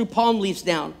also threw palm leaves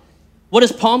down. What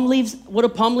do palm leaves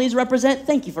represent?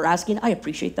 Thank you for asking. I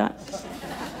appreciate that.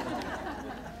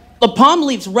 The palm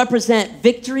leaves represent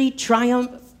victory, triumph,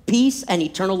 peace, and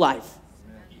eternal life.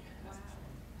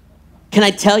 Can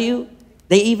I tell you,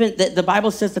 the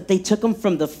Bible says that they took them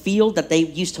from the field that they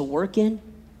used to work in.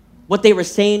 What they were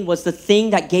saying was, the thing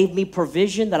that gave me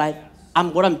provision,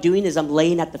 what I'm doing is I'm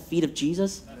laying at the feet of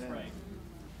Jesus.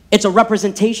 It's a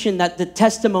representation that the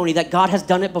testimony that God has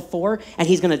done it before and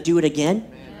he's going to do it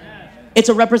again. It's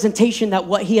a representation that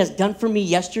what he has done for me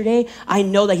yesterday, I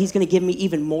know that he's going to give me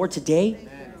even more today.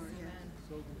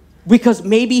 Because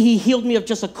maybe he healed me of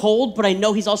just a cold, but I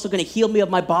know he's also going to heal me of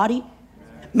my body.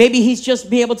 Maybe he's just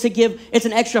be able to give, it's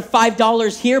an extra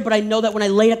 $5 here, but I know that when I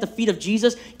lay at the feet of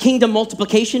Jesus, kingdom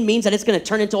multiplication means that it's going to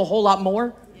turn into a whole lot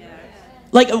more.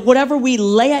 Like, whatever we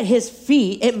lay at his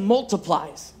feet, it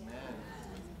multiplies.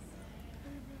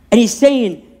 And he's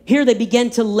saying, here they began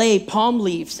to lay palm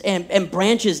leaves and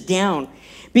branches down,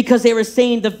 because they were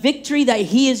saying the victory that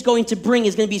he is going to bring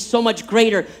is going to be so much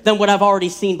greater than what I've already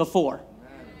seen before.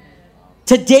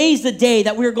 Today's the day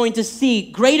that we're going to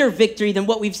see greater victory than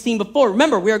what we've seen before.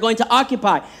 Remember, we are going to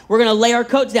occupy. We're going to lay our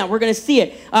coats down. We're going to see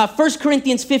it. 1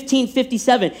 Corinthians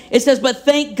 15:57. It says, but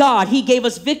thank God he gave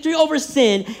us victory over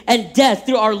sin and death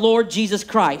through our Lord Jesus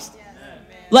Christ.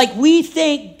 Like, we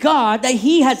thank God that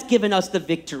he has given us the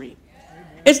victory.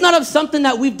 It's not of something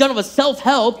that we've done of a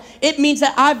self-help. It means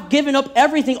that I've given up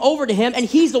everything over to him, and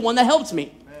he's the one that helps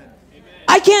me.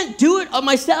 I can't do it of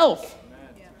myself.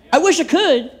 I wish I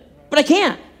could, but I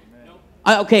can't.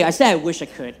 I say I wish I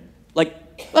could.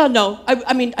 Like, well, no,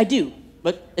 I mean, I do,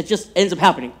 but it just ends up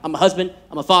happening. I'm a husband,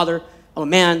 I'm a father, I'm a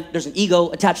man. There's an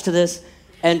ego attached to this.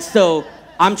 And so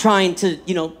I'm trying to,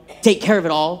 take care of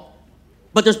it all.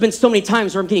 But there's been so many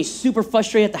times where I'm getting super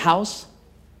frustrated at the house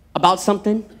about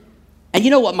something. And you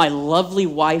know what my lovely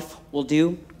wife will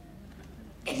do?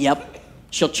 Yep,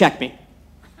 she'll check me.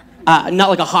 Not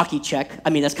like a hockey check. I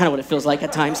mean, that's kind of what it feels like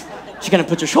at times. She kind of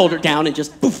puts her shoulder down and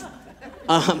just poof,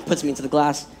 puts me into the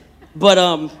glass.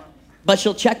 But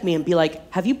she'll check me and be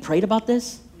like, have you prayed about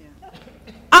this? Yeah.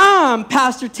 I'm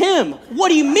Pastor Tim. What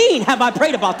do you mean, have I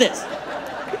prayed about this?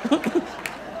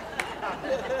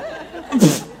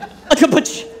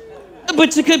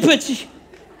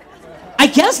 I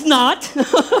guess not.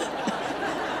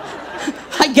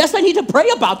 I guess I need to pray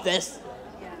about this.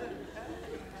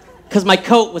 Because my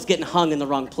coat was getting hung in the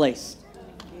wrong place.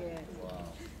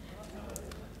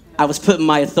 I was putting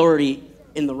my authority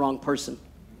in the wrong person.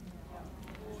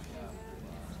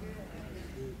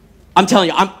 I'm telling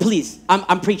you,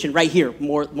 I'm preaching right here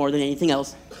more than anything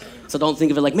else. So don't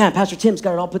think of it like, man, Pastor Tim's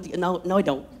got it all put together. No, I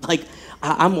don't. Like,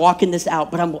 I'm walking this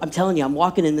out, but I'm telling you, I'm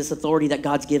walking in this authority that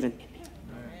God's given.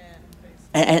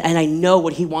 And I know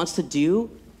what he wants to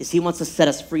do is he wants to set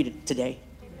us free today.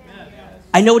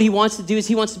 I know what he wants to do is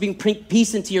he wants to bring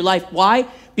peace into your life. Why?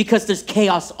 Because there's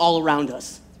chaos all around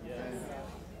us.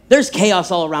 There's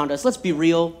chaos all around us. Let's be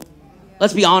real.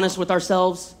 Let's be honest with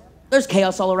ourselves. There's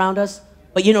chaos all around us.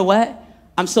 But you know what?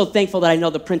 I'm so thankful that I know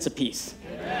the Prince of Peace.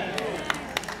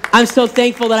 I'm so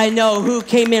thankful that I know who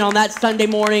came in on that Sunday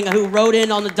morning, who rode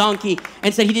in on the donkey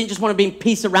and said he didn't just want to bring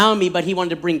peace around me, but he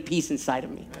wanted to bring peace inside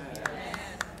of me.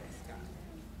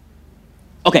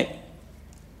 Okay.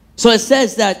 So it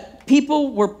says that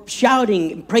people were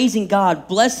shouting and praising God,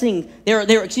 blessing,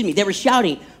 they were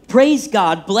shouting, praise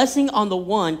God, blessing on the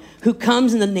one who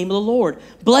comes in the name of the Lord.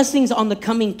 Blessings on the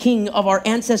coming king of our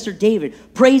ancestor David.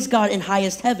 Praise God in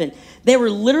highest heaven. They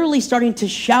were literally starting to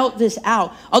shout this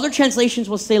out. Other translations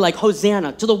will say like,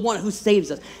 Hosanna to the one who saves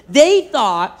us. They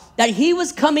thought that he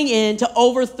was coming in to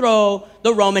overthrow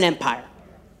the Roman Empire.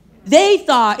 They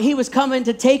thought he was coming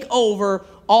to take over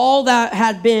all that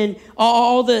had been,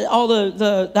 all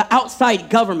the outside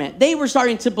government. They were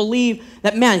starting to believe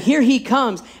that, man, here he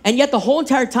comes. And yet the whole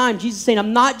entire time, Jesus is saying,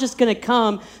 I'm not just going to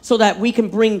come so that we can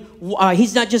bring,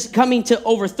 he's not just coming to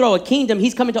overthrow a kingdom.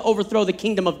 He's coming to overthrow the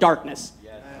kingdom of darkness.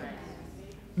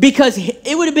 Because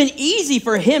it would have been easy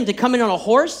for him to come in on a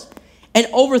horse and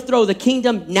overthrow the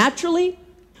kingdom naturally.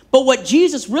 But what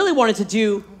Jesus really wanted to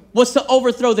do was to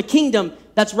overthrow the kingdom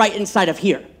that's right inside of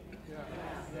here.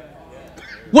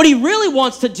 What he really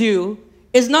wants to do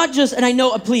is not just, and I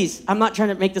know, please, I'm not trying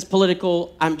to make this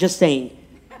political, I'm just saying.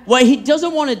 What he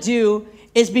doesn't want to do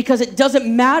is because it doesn't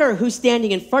matter who's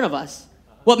standing in front of us.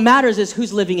 What matters is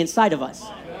who's living inside of us.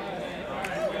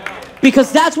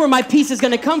 Because that's where my peace is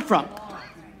going to come from.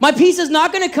 My peace is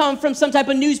not going to come from some type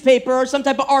of newspaper or some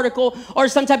type of article or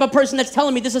some type of person that's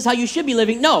telling me this is how you should be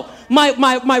living. No,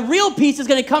 my real peace is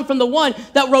going to come from the one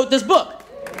that wrote this book.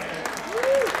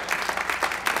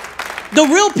 The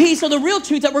real peace or the real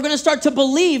truth that we're going to start to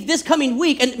believe this coming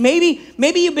week, and maybe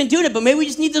you've been doing it, but maybe we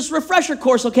just need this refresher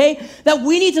course, okay? That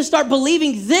we need to start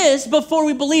believing this before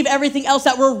we believe everything else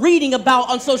that we're reading about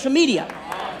on social media.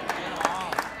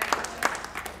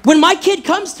 When my kid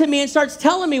comes to me and starts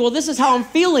telling me, well, this is how I'm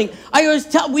feeling,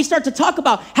 we start to talk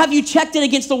about, have you checked it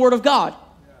against the Word of God?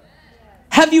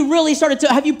 Have you really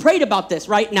have you prayed about this?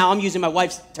 Right now, I'm using my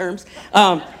wife's terms.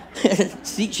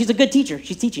 She's a good teacher.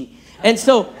 She's teaching. And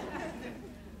so,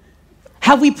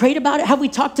 have we prayed about it? Have we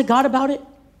talked to God about it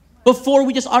before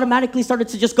we just automatically started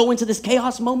to just go into this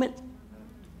chaos moment?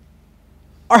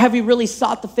 Or have we really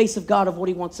sought the face of God of what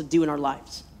he wants to do in our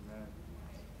lives?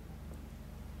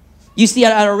 You see,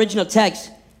 at our original text,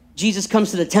 Jesus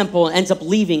comes to the temple and ends up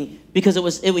leaving because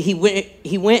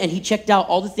he went and he checked out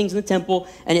all the things in the temple,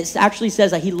 and it actually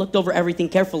says that he looked over everything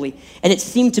carefully, and it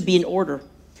seemed to be in order.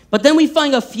 But then we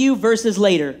find a few verses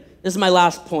later. This is my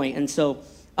last point, and so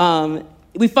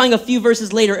we find a few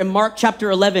verses later in Mark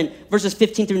chapter 11, verses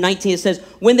 15 through 19. It says,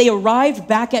 when they arrived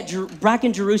back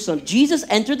in Jerusalem, Jesus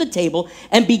entered the table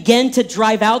and began to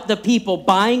drive out the people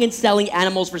buying and selling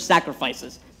animals for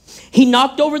sacrifices. He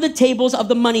knocked over the tables of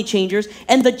the money changers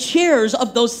and the chairs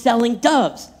of those selling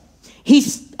doves. He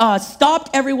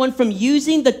stopped everyone from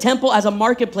using the temple as a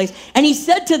marketplace. And he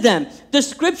said to them, the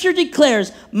scripture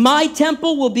declares, my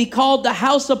temple will be called the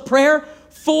house of prayer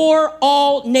for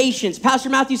all nations. Pastor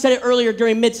Matthew said it earlier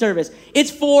during mid-service.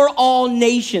 It's for all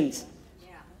nations. Yeah.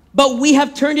 But we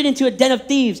have turned it into a den of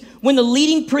thieves. When the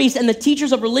leading priests and the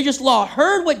teachers of religious law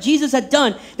heard what Jesus had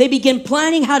done, they began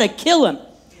planning how to kill him.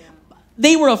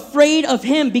 They were afraid of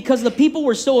him because the people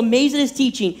were so amazed at his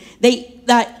teaching.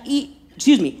 That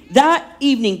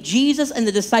evening, Jesus and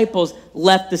the disciples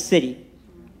left the city.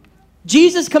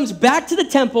 Jesus comes back to the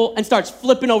temple and starts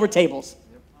flipping over tables.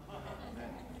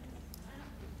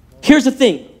 Here's the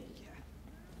thing.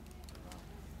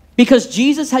 Because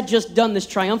Jesus had just done this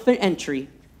triumphant entry,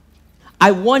 I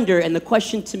wonder, and the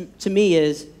question to me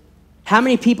is, how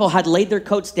many people had laid their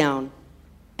coats down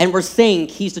and were saying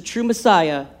he's the true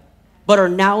Messiah, but are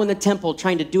now in the temple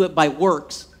trying to do it by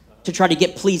works to try to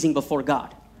get pleasing before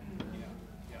God?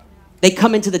 They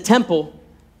come into the temple,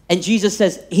 and Jesus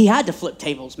says he had to flip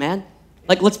tables, man.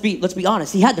 Like, let's be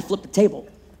honest. He had to flip the table.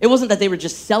 It wasn't that they were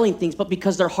just selling things, but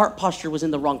because their heart posture was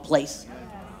in the wrong place.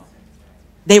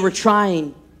 They were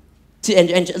trying to,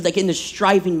 and like in the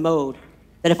striving mode,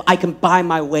 that if I can buy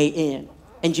my way in.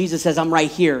 And Jesus says, I'm right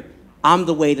here. I'm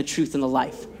the way, the truth, and the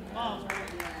life.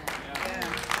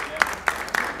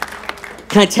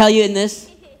 Can I tell you in this,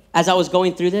 as I was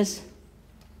going through this,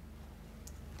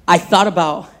 I thought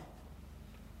about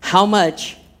how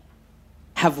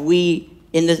have we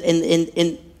in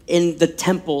the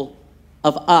temple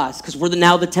of us, because we're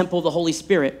now the temple of the Holy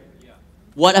Spirit,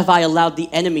 what have I allowed the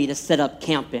enemy to set up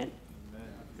camp in?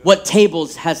 What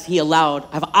tables have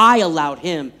I allowed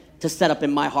him to set up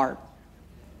in my heart?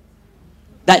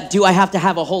 Do I have to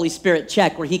have a Holy Spirit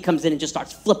check where he comes in and just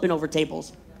starts flipping over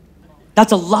tables?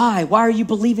 That's a lie. Why are you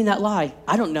believing that lie?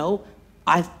 I don't know.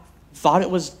 I thought it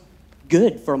was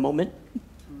good for a moment.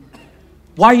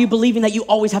 Why are you believing that you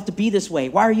always have to be this way?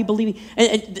 Why are you believing?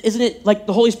 And isn't it like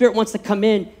the Holy Spirit wants to come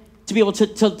in to be able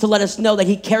to let us know that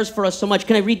he cares for us so much?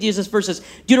 Can I read these verses?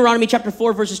 Deuteronomy chapter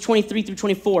 4, verses 23 through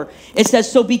 24. It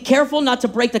says, so be careful not to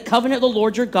break the covenant the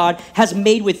Lord your God has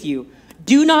made with you.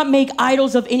 Do not make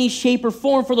idols of any shape or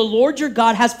form, for the Lord your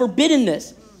God has forbidden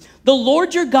this. The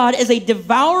Lord your God is a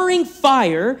devouring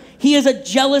fire. He is a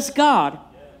jealous God.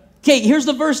 Okay, here's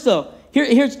the verse though.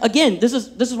 Here's again, this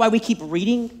is why we keep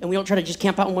reading and we don't try to just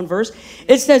camp out in one verse.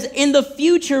 It says, in the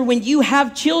future, when you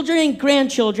have children and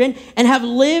grandchildren and have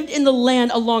lived in the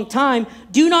land a long time,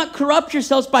 do not corrupt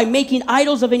yourselves by making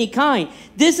idols of any kind.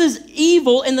 This is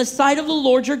evil in the sight of the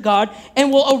Lord your God and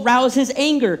will arouse his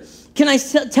anger. Can I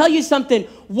tell you something?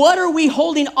 What are we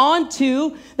holding on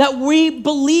to that we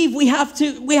believe we have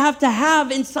to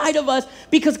have inside of us?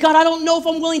 Because God, I don't know if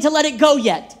I'm willing to let it go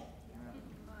yet.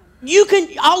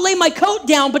 I'll lay my coat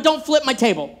down, but don't flip my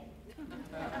table.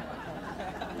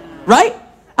 Right?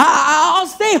 I'll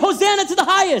say Hosanna to the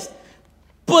highest,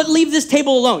 but leave this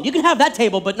table alone. You can have that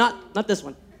table, but not this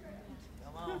one.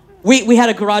 We had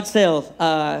a garage sale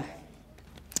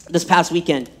this past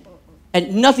weekend.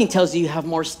 And nothing tells you have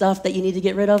more stuff that you need to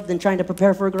get rid of than trying to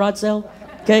prepare for a garage sale,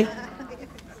 okay?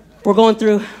 We're going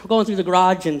through the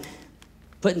garage and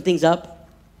putting things up.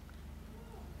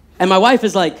 And my wife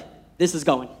is like, this is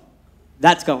going.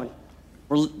 That's going.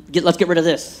 Let's get rid of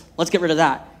this. Let's get rid of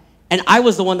that. And I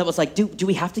was the one that was like, do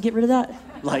we have to get rid of that?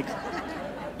 Like,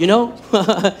 you know?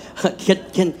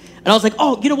 And I was like,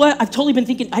 oh, you know what? I've totally been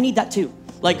thinking, I need that too.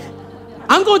 Like,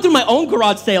 I'm going through my own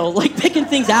garage sale, like picking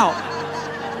things out.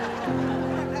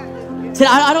 Said,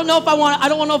 I don't know if I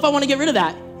want to get rid of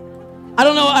that. I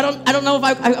don't know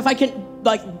if I can,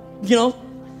 like, you know.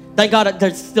 Thank God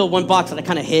there's still one box that I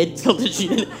kind of hid so that she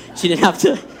didn't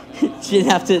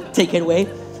have to take it away.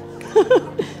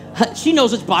 She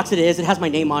knows which box it is. It has my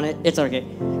name on it. It's okay.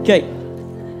 Okay.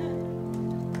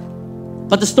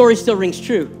 But the story still rings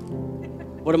true.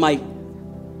 What am I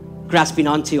grasping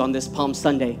onto on this Palm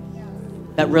Sunday?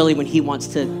 That really when he wants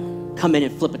to come in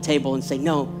and flip a table and say,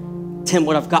 no, Tim,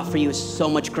 what I've got for you is so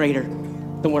much greater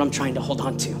than what I'm trying to hold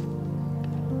on to.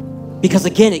 Because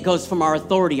again, it goes from our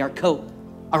authority, our coat,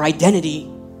 our identity.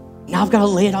 Now I've got to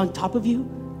lay it on top of you?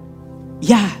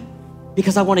 Yeah,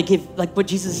 because I want to give, like what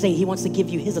Jesus is saying, he wants to give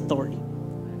you his authority.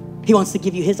 He wants to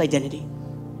give you his identity.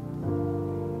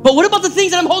 But what about the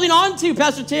things that I'm holding on to,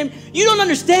 Pastor Tim? You don't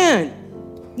understand.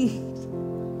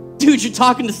 Dude, you're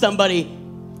talking to somebody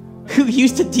who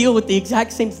used to deal with the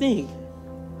exact same thing.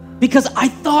 Because I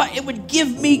thought it would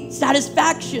give me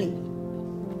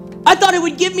satisfaction. I thought it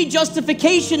would give me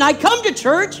justification. I come to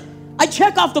church. I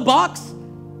check off the box.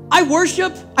 I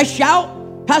worship. I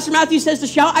shout. Pastor Matthew says to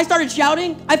shout. I started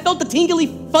shouting. I felt the tingly,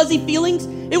 fuzzy feelings.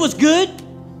 It was good.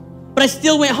 But I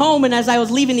still went home, and as I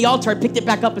was leaving the altar, I picked it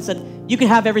back up and said, you can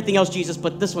have everything else, Jesus,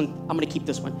 but this one, I'm going to keep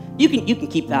this one. You can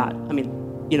keep that. I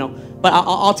mean, you know, but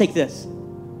I'll take this.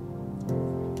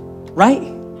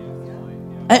 Right?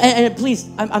 And please,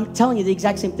 I'm telling you the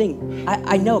exact same thing.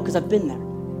 I know because I've been there.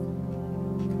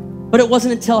 But it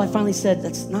wasn't until I finally said,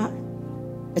 it's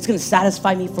going to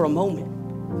satisfy me for a moment.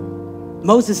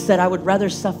 Moses said, I would rather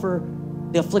suffer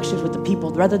the afflictions with the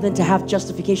people rather than to have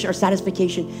justification or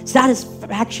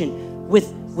satisfaction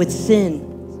with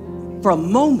sin for a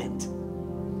moment.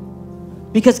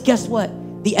 Because guess what?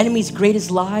 The enemy's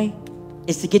greatest lie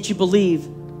is to get you believe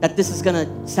that this is going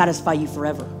to satisfy you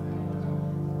forever.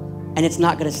 And it's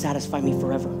not going to satisfy me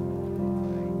forever.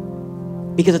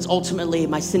 Because it's ultimately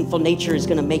my sinful nature is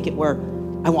going to make it where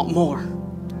I want more.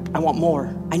 I want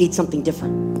more. I need something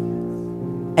different.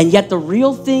 And yet the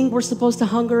real thing we're supposed to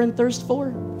hunger and thirst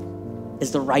for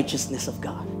is the righteousness of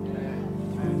God.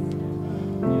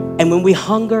 And when we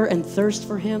hunger and thirst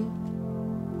for him,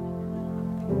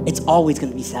 it's always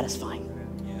going to be satisfying.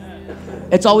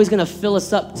 It's always going to fill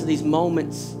us up to these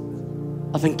moments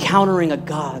of encountering a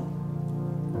God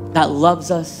that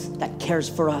loves us, that cares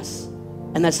for us,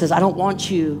 and that says, I don't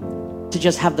want you to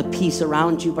just have the peace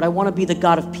around you, but I want to be the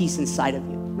God of peace inside of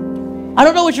you. I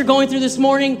don't know what you're going through this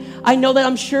morning. I know that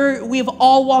I'm sure we have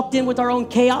all walked in with our own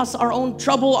chaos, our own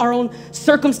trouble, our own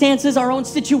circumstances, our own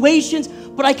situations,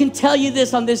 but I can tell you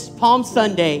this on this Palm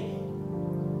Sunday.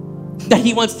 that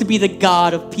he wants to be the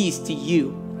God of peace to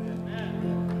you.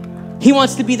 He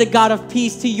wants to be the God of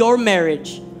peace to your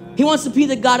marriage. He wants to be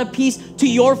the God of peace to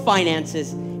your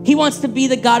finances. He wants to be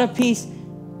the God of peace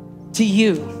to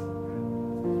you.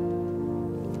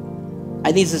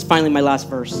 I think this is finally my last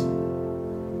verse.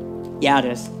 Yeah, it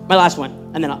is. My last one.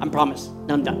 And then I promise.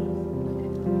 Then I'm done.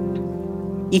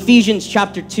 Ephesians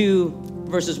chapter 2,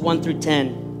 verses 1 through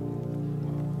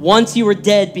 10. Once you were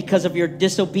dead because of your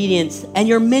disobedience and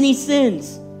your many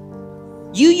sins.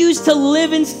 You used to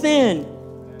live in sin,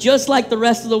 just like the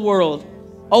rest of the world,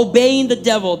 obeying the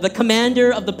devil, the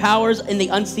commander of the powers in the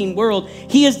unseen world.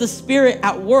 He is the spirit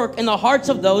at work in the hearts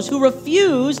of those who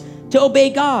refuse to obey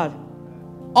God.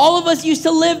 All of us used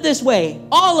to live this way.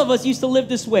 All of us used to live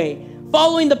this way,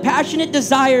 following the passionate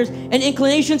desires and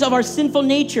inclinations of our sinful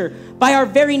nature. By our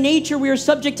very nature, we are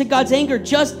subject to God's anger,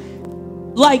 just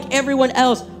like everyone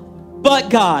else. But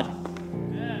God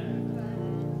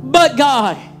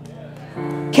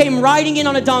came riding in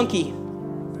on a donkey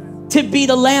to be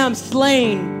the lamb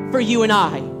slain for you and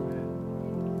I.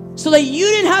 So that you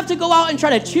didn't have to go out and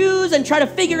try to choose and try to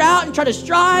figure out and try to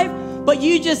strive, but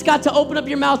you just got to open up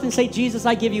your mouth and say, Jesus,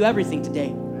 I give you everything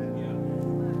today.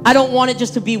 I don't want it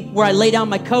just to be where I lay down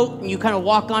my coat and you kind of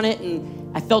walk on it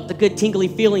and I felt the good tingly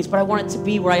feelings, but I want it to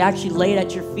be where I actually lay it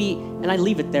at your feet and I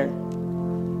leave it there,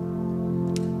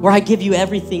 where I give you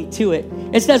everything to it.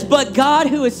 It says, but God,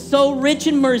 who is so rich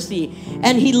in mercy,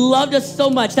 and he loved us so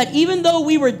much that even though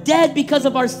we were dead because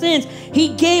of our sins,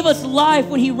 he gave us life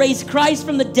when he raised Christ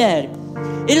from the dead.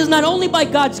 It is not only by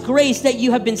God's grace that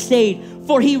you have been saved,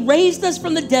 for he raised us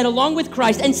from the dead along with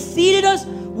Christ and seated us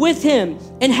with him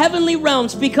in heavenly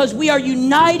realms because we are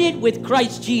united with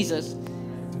Christ Jesus.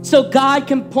 So God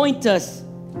can point us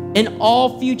in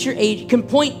all future age, can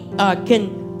point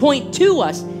to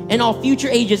us in all future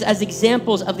ages as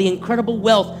examples of the incredible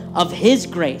wealth of his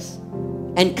grace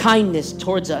and kindness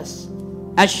towards us,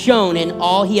 as shown in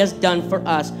all he has done for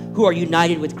us who are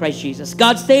united with Christ Jesus.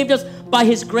 God saved us by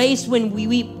his grace when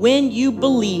you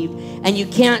believed, and you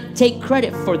can't take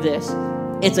credit for this.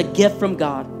 It's a gift from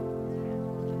God.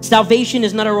 Salvation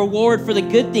is not a reward for the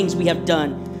good things we have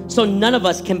done, so none of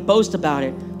us can boast about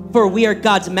it, for we are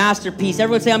God's masterpiece.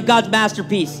 Everyone say, I'm God's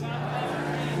masterpiece.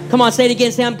 Come on, say it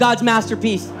again. Say, I'm God's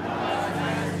masterpiece.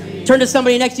 Turn to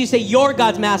somebody next to you, say, you're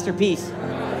God's masterpiece.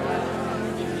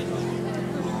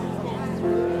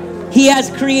 He has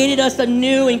created us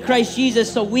anew in Christ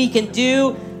Jesus so we can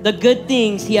do the good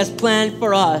things he has planned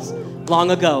for us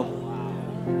long ago.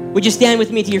 Would you stand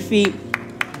with me to your feet?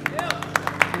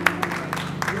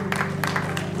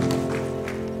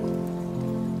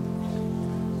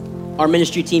 Our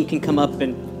ministry team can come up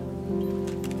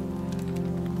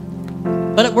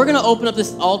but we're going to open up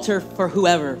this altar for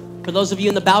whoever. For those of you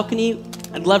in the balcony,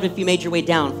 I'd love it if you made your way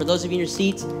down. For those of you in your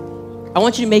seats, I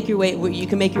want you to make your way. You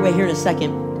can make your way here in a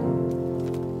second.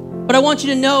 But I want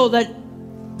you to know that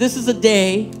this is a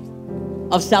day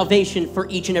of salvation for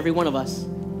each and every one of us.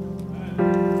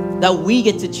 That we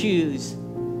get to choose,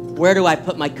 where do I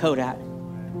put my coat at?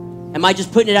 Am I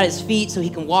just putting it at his feet so he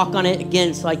can walk on it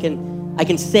again, so I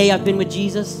can say I've been with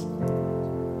Jesus?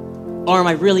 Or am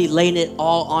I really laying it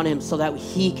all on him so that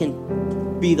he can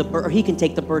he can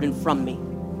take the burden from me?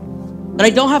 That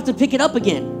I don't have to pick it up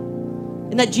again.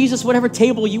 And that Jesus, whatever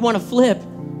table you want to flip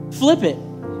it.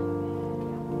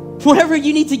 Whatever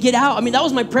you need to get out. I mean, that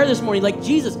was my prayer this morning. Like,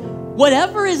 Jesus,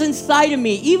 whatever is inside of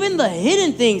me, even the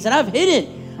hidden things that I've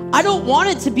hidden, I don't want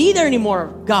it to be there anymore,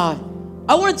 God.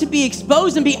 I want it to be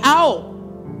exposed and be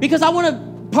out because I want to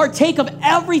partake of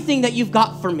everything that you've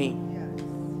got for me.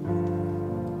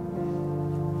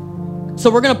 So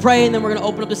we're going to pray and then we're going to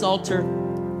open up this altar.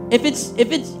 If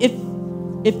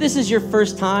this is your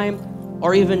first time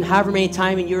or even however many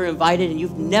times and you're invited and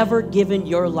you've never given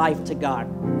your life to God,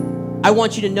 I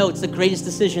want you to know it's the greatest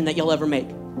decision that you'll ever make.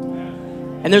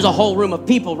 And there's a whole room of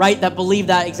people, right, that believe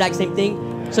that exact same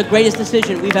thing. It's the greatest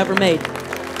decision we've ever made.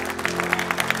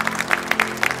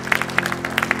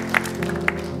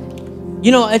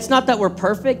 You know, it's not that we're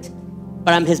perfect,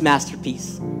 but I'm his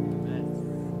masterpiece.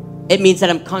 It means that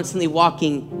I'm constantly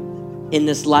walking in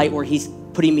this light where he's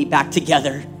putting me back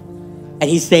together. And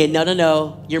he's saying,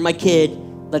 no, you're my kid.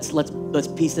 Let's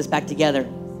piece this back together.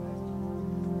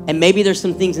 And maybe there's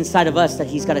some things inside of us that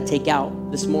he's got to take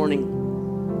out this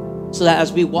morning. So that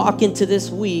as we walk into this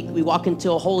week, we walk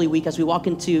into a holy week, as we walk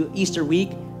into Easter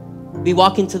week, we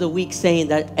walk into the week saying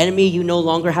that, enemy, you no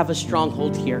longer have a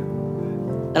stronghold here.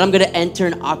 That I'm going to enter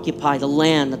and occupy the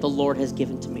land that the Lord has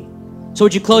given to me. So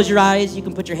would you close your eyes? You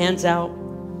can put your hands out.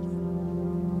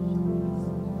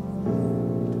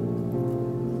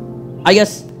 I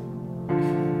guess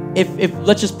if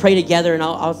let's just pray together, and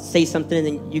I'll say something and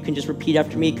then you can just repeat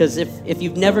after me, because if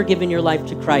you've never given your life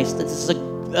to Christ, this is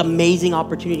an amazing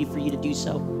opportunity for you to do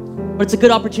so. But it's a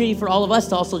good opportunity for all of us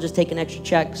to also just take an extra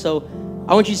check. So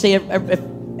I want you to say,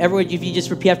 everyone, if you just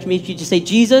repeat after me, if you just say,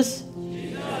 Jesus,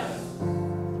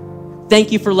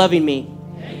 thank you for loving me.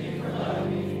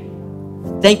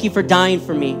 Thank you for dying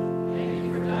for me.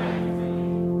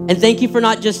 And thank you for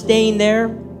not just staying there,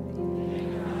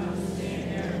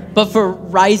 but for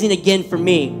rising again for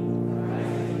me.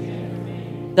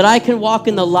 That I can walk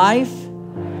in the life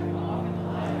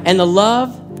and the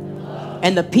love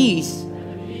and the peace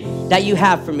that you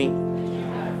have for me.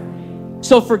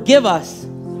 So forgive us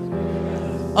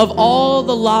of all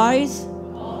the lies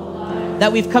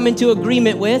that we've come into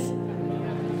agreement with,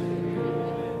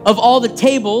 of all the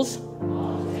tables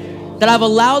that I've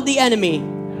allowed the enemy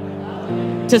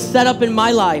to set up in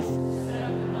my life.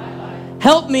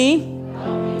 Help me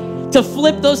to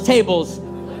flip those tables,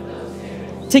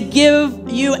 to give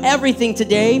you everything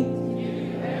today,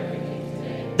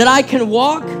 that I can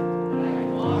walk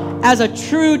as a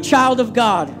true child of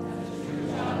God.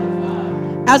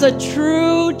 As a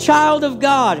true child of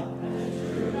God.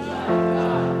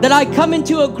 That I come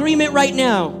into agreement right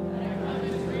now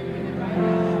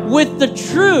with the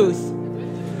truth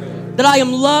that I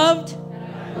am loved,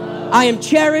 I am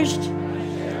cherished,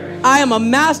 I am a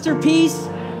masterpiece,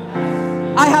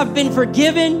 I have been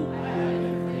forgiven,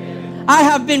 I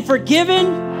have been forgiven.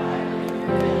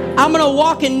 I'm gonna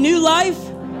walk in new life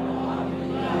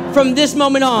from this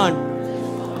moment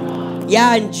on.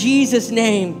 Yeah, in Jesus'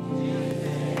 name.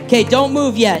 Okay, don't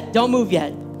move yet. Don't move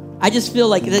yet. I just feel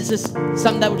like this is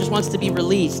something that just wants to be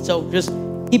released. So just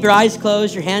keep your eyes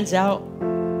closed, your hands out,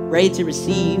 ready to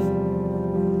receive.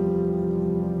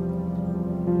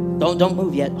 Don't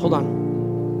move yet. Hold on.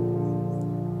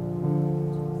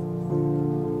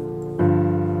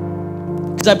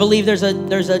 Because I believe there's a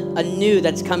new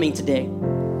that's coming today.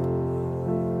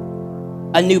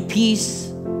 A new peace,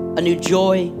 a new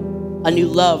joy, a new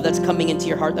love that's coming into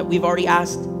your heart that we've already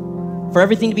asked for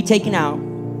everything to be taken out.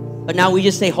 But now we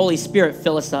just say, Holy Spirit,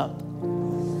 fill us up.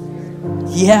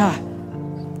 Yeah.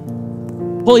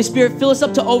 Holy Spirit, fill us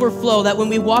up to overflow, that when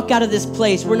we walk out of this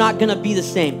place, we're not going to be the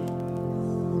same.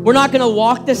 We're not going to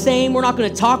walk the same. We're not going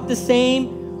to talk the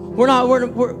same.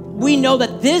 We know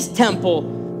that this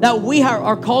temple that we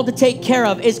are called to take care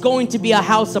of is going to be a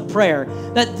house of prayer.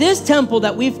 That this temple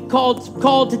that we've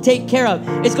called to take care of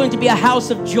is going to be a house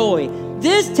of joy.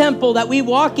 This temple that we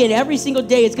walk in every single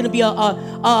day is going to be a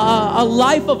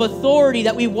life of authority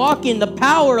that we walk in, the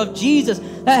power of Jesus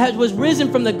that was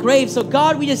risen from the grave. So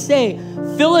God, we just say,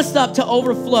 fill us up to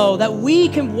overflow, that we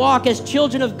can walk as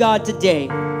children of God today.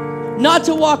 Not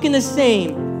to walk in the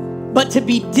same, but to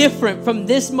be different from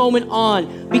this moment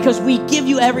on, because we give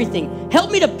you everything.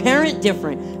 Help me to parent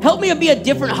different. Help me to be a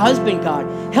different husband,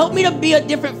 God. Help me to be a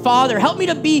different father. Help me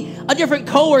to be a different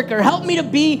coworker. Help me to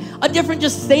be a different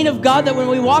just saint of God, that when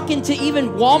we walk into even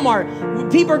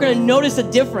Walmart, people are going to notice a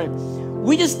difference.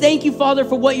 We just thank you, Father,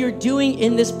 for what you're doing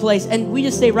in this place. And we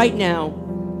just say right now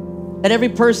that every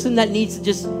person that needs to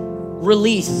just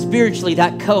release spiritually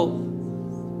that coat,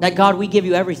 that God, we give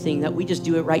you everything, that we just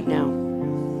do it right now.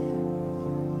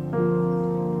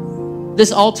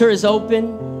 This altar is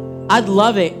open. I'd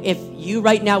love it if you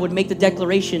right now would make the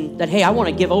declaration that, hey, I want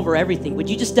to give over everything. Would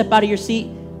you just step out of your seat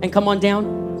and come on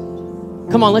down?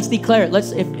 Come on, let's declare it.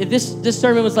 If this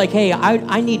sermon was like, hey,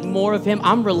 I need more of him,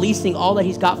 I'm releasing all that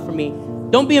he's got for me.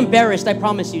 Don't be embarrassed, I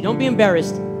promise you. Don't be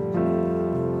embarrassed.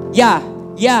 Yeah.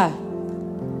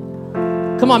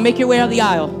 Come on, make your way out of the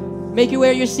aisle. Make your way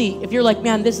out of your seat. If you're like,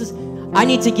 man, I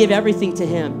need to give everything to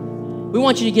him. We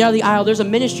want you to get out of the aisle. There's a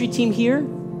ministry team here.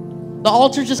 The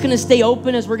altar's just going to stay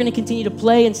open as we're going to continue to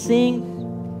play and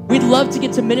sing. We'd love to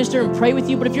get to minister and pray with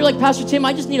you. But if you're like, Pastor Tim,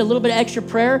 I just need a little bit of extra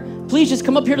prayer, please just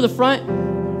come up here to the front.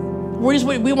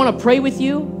 We want to pray with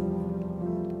you.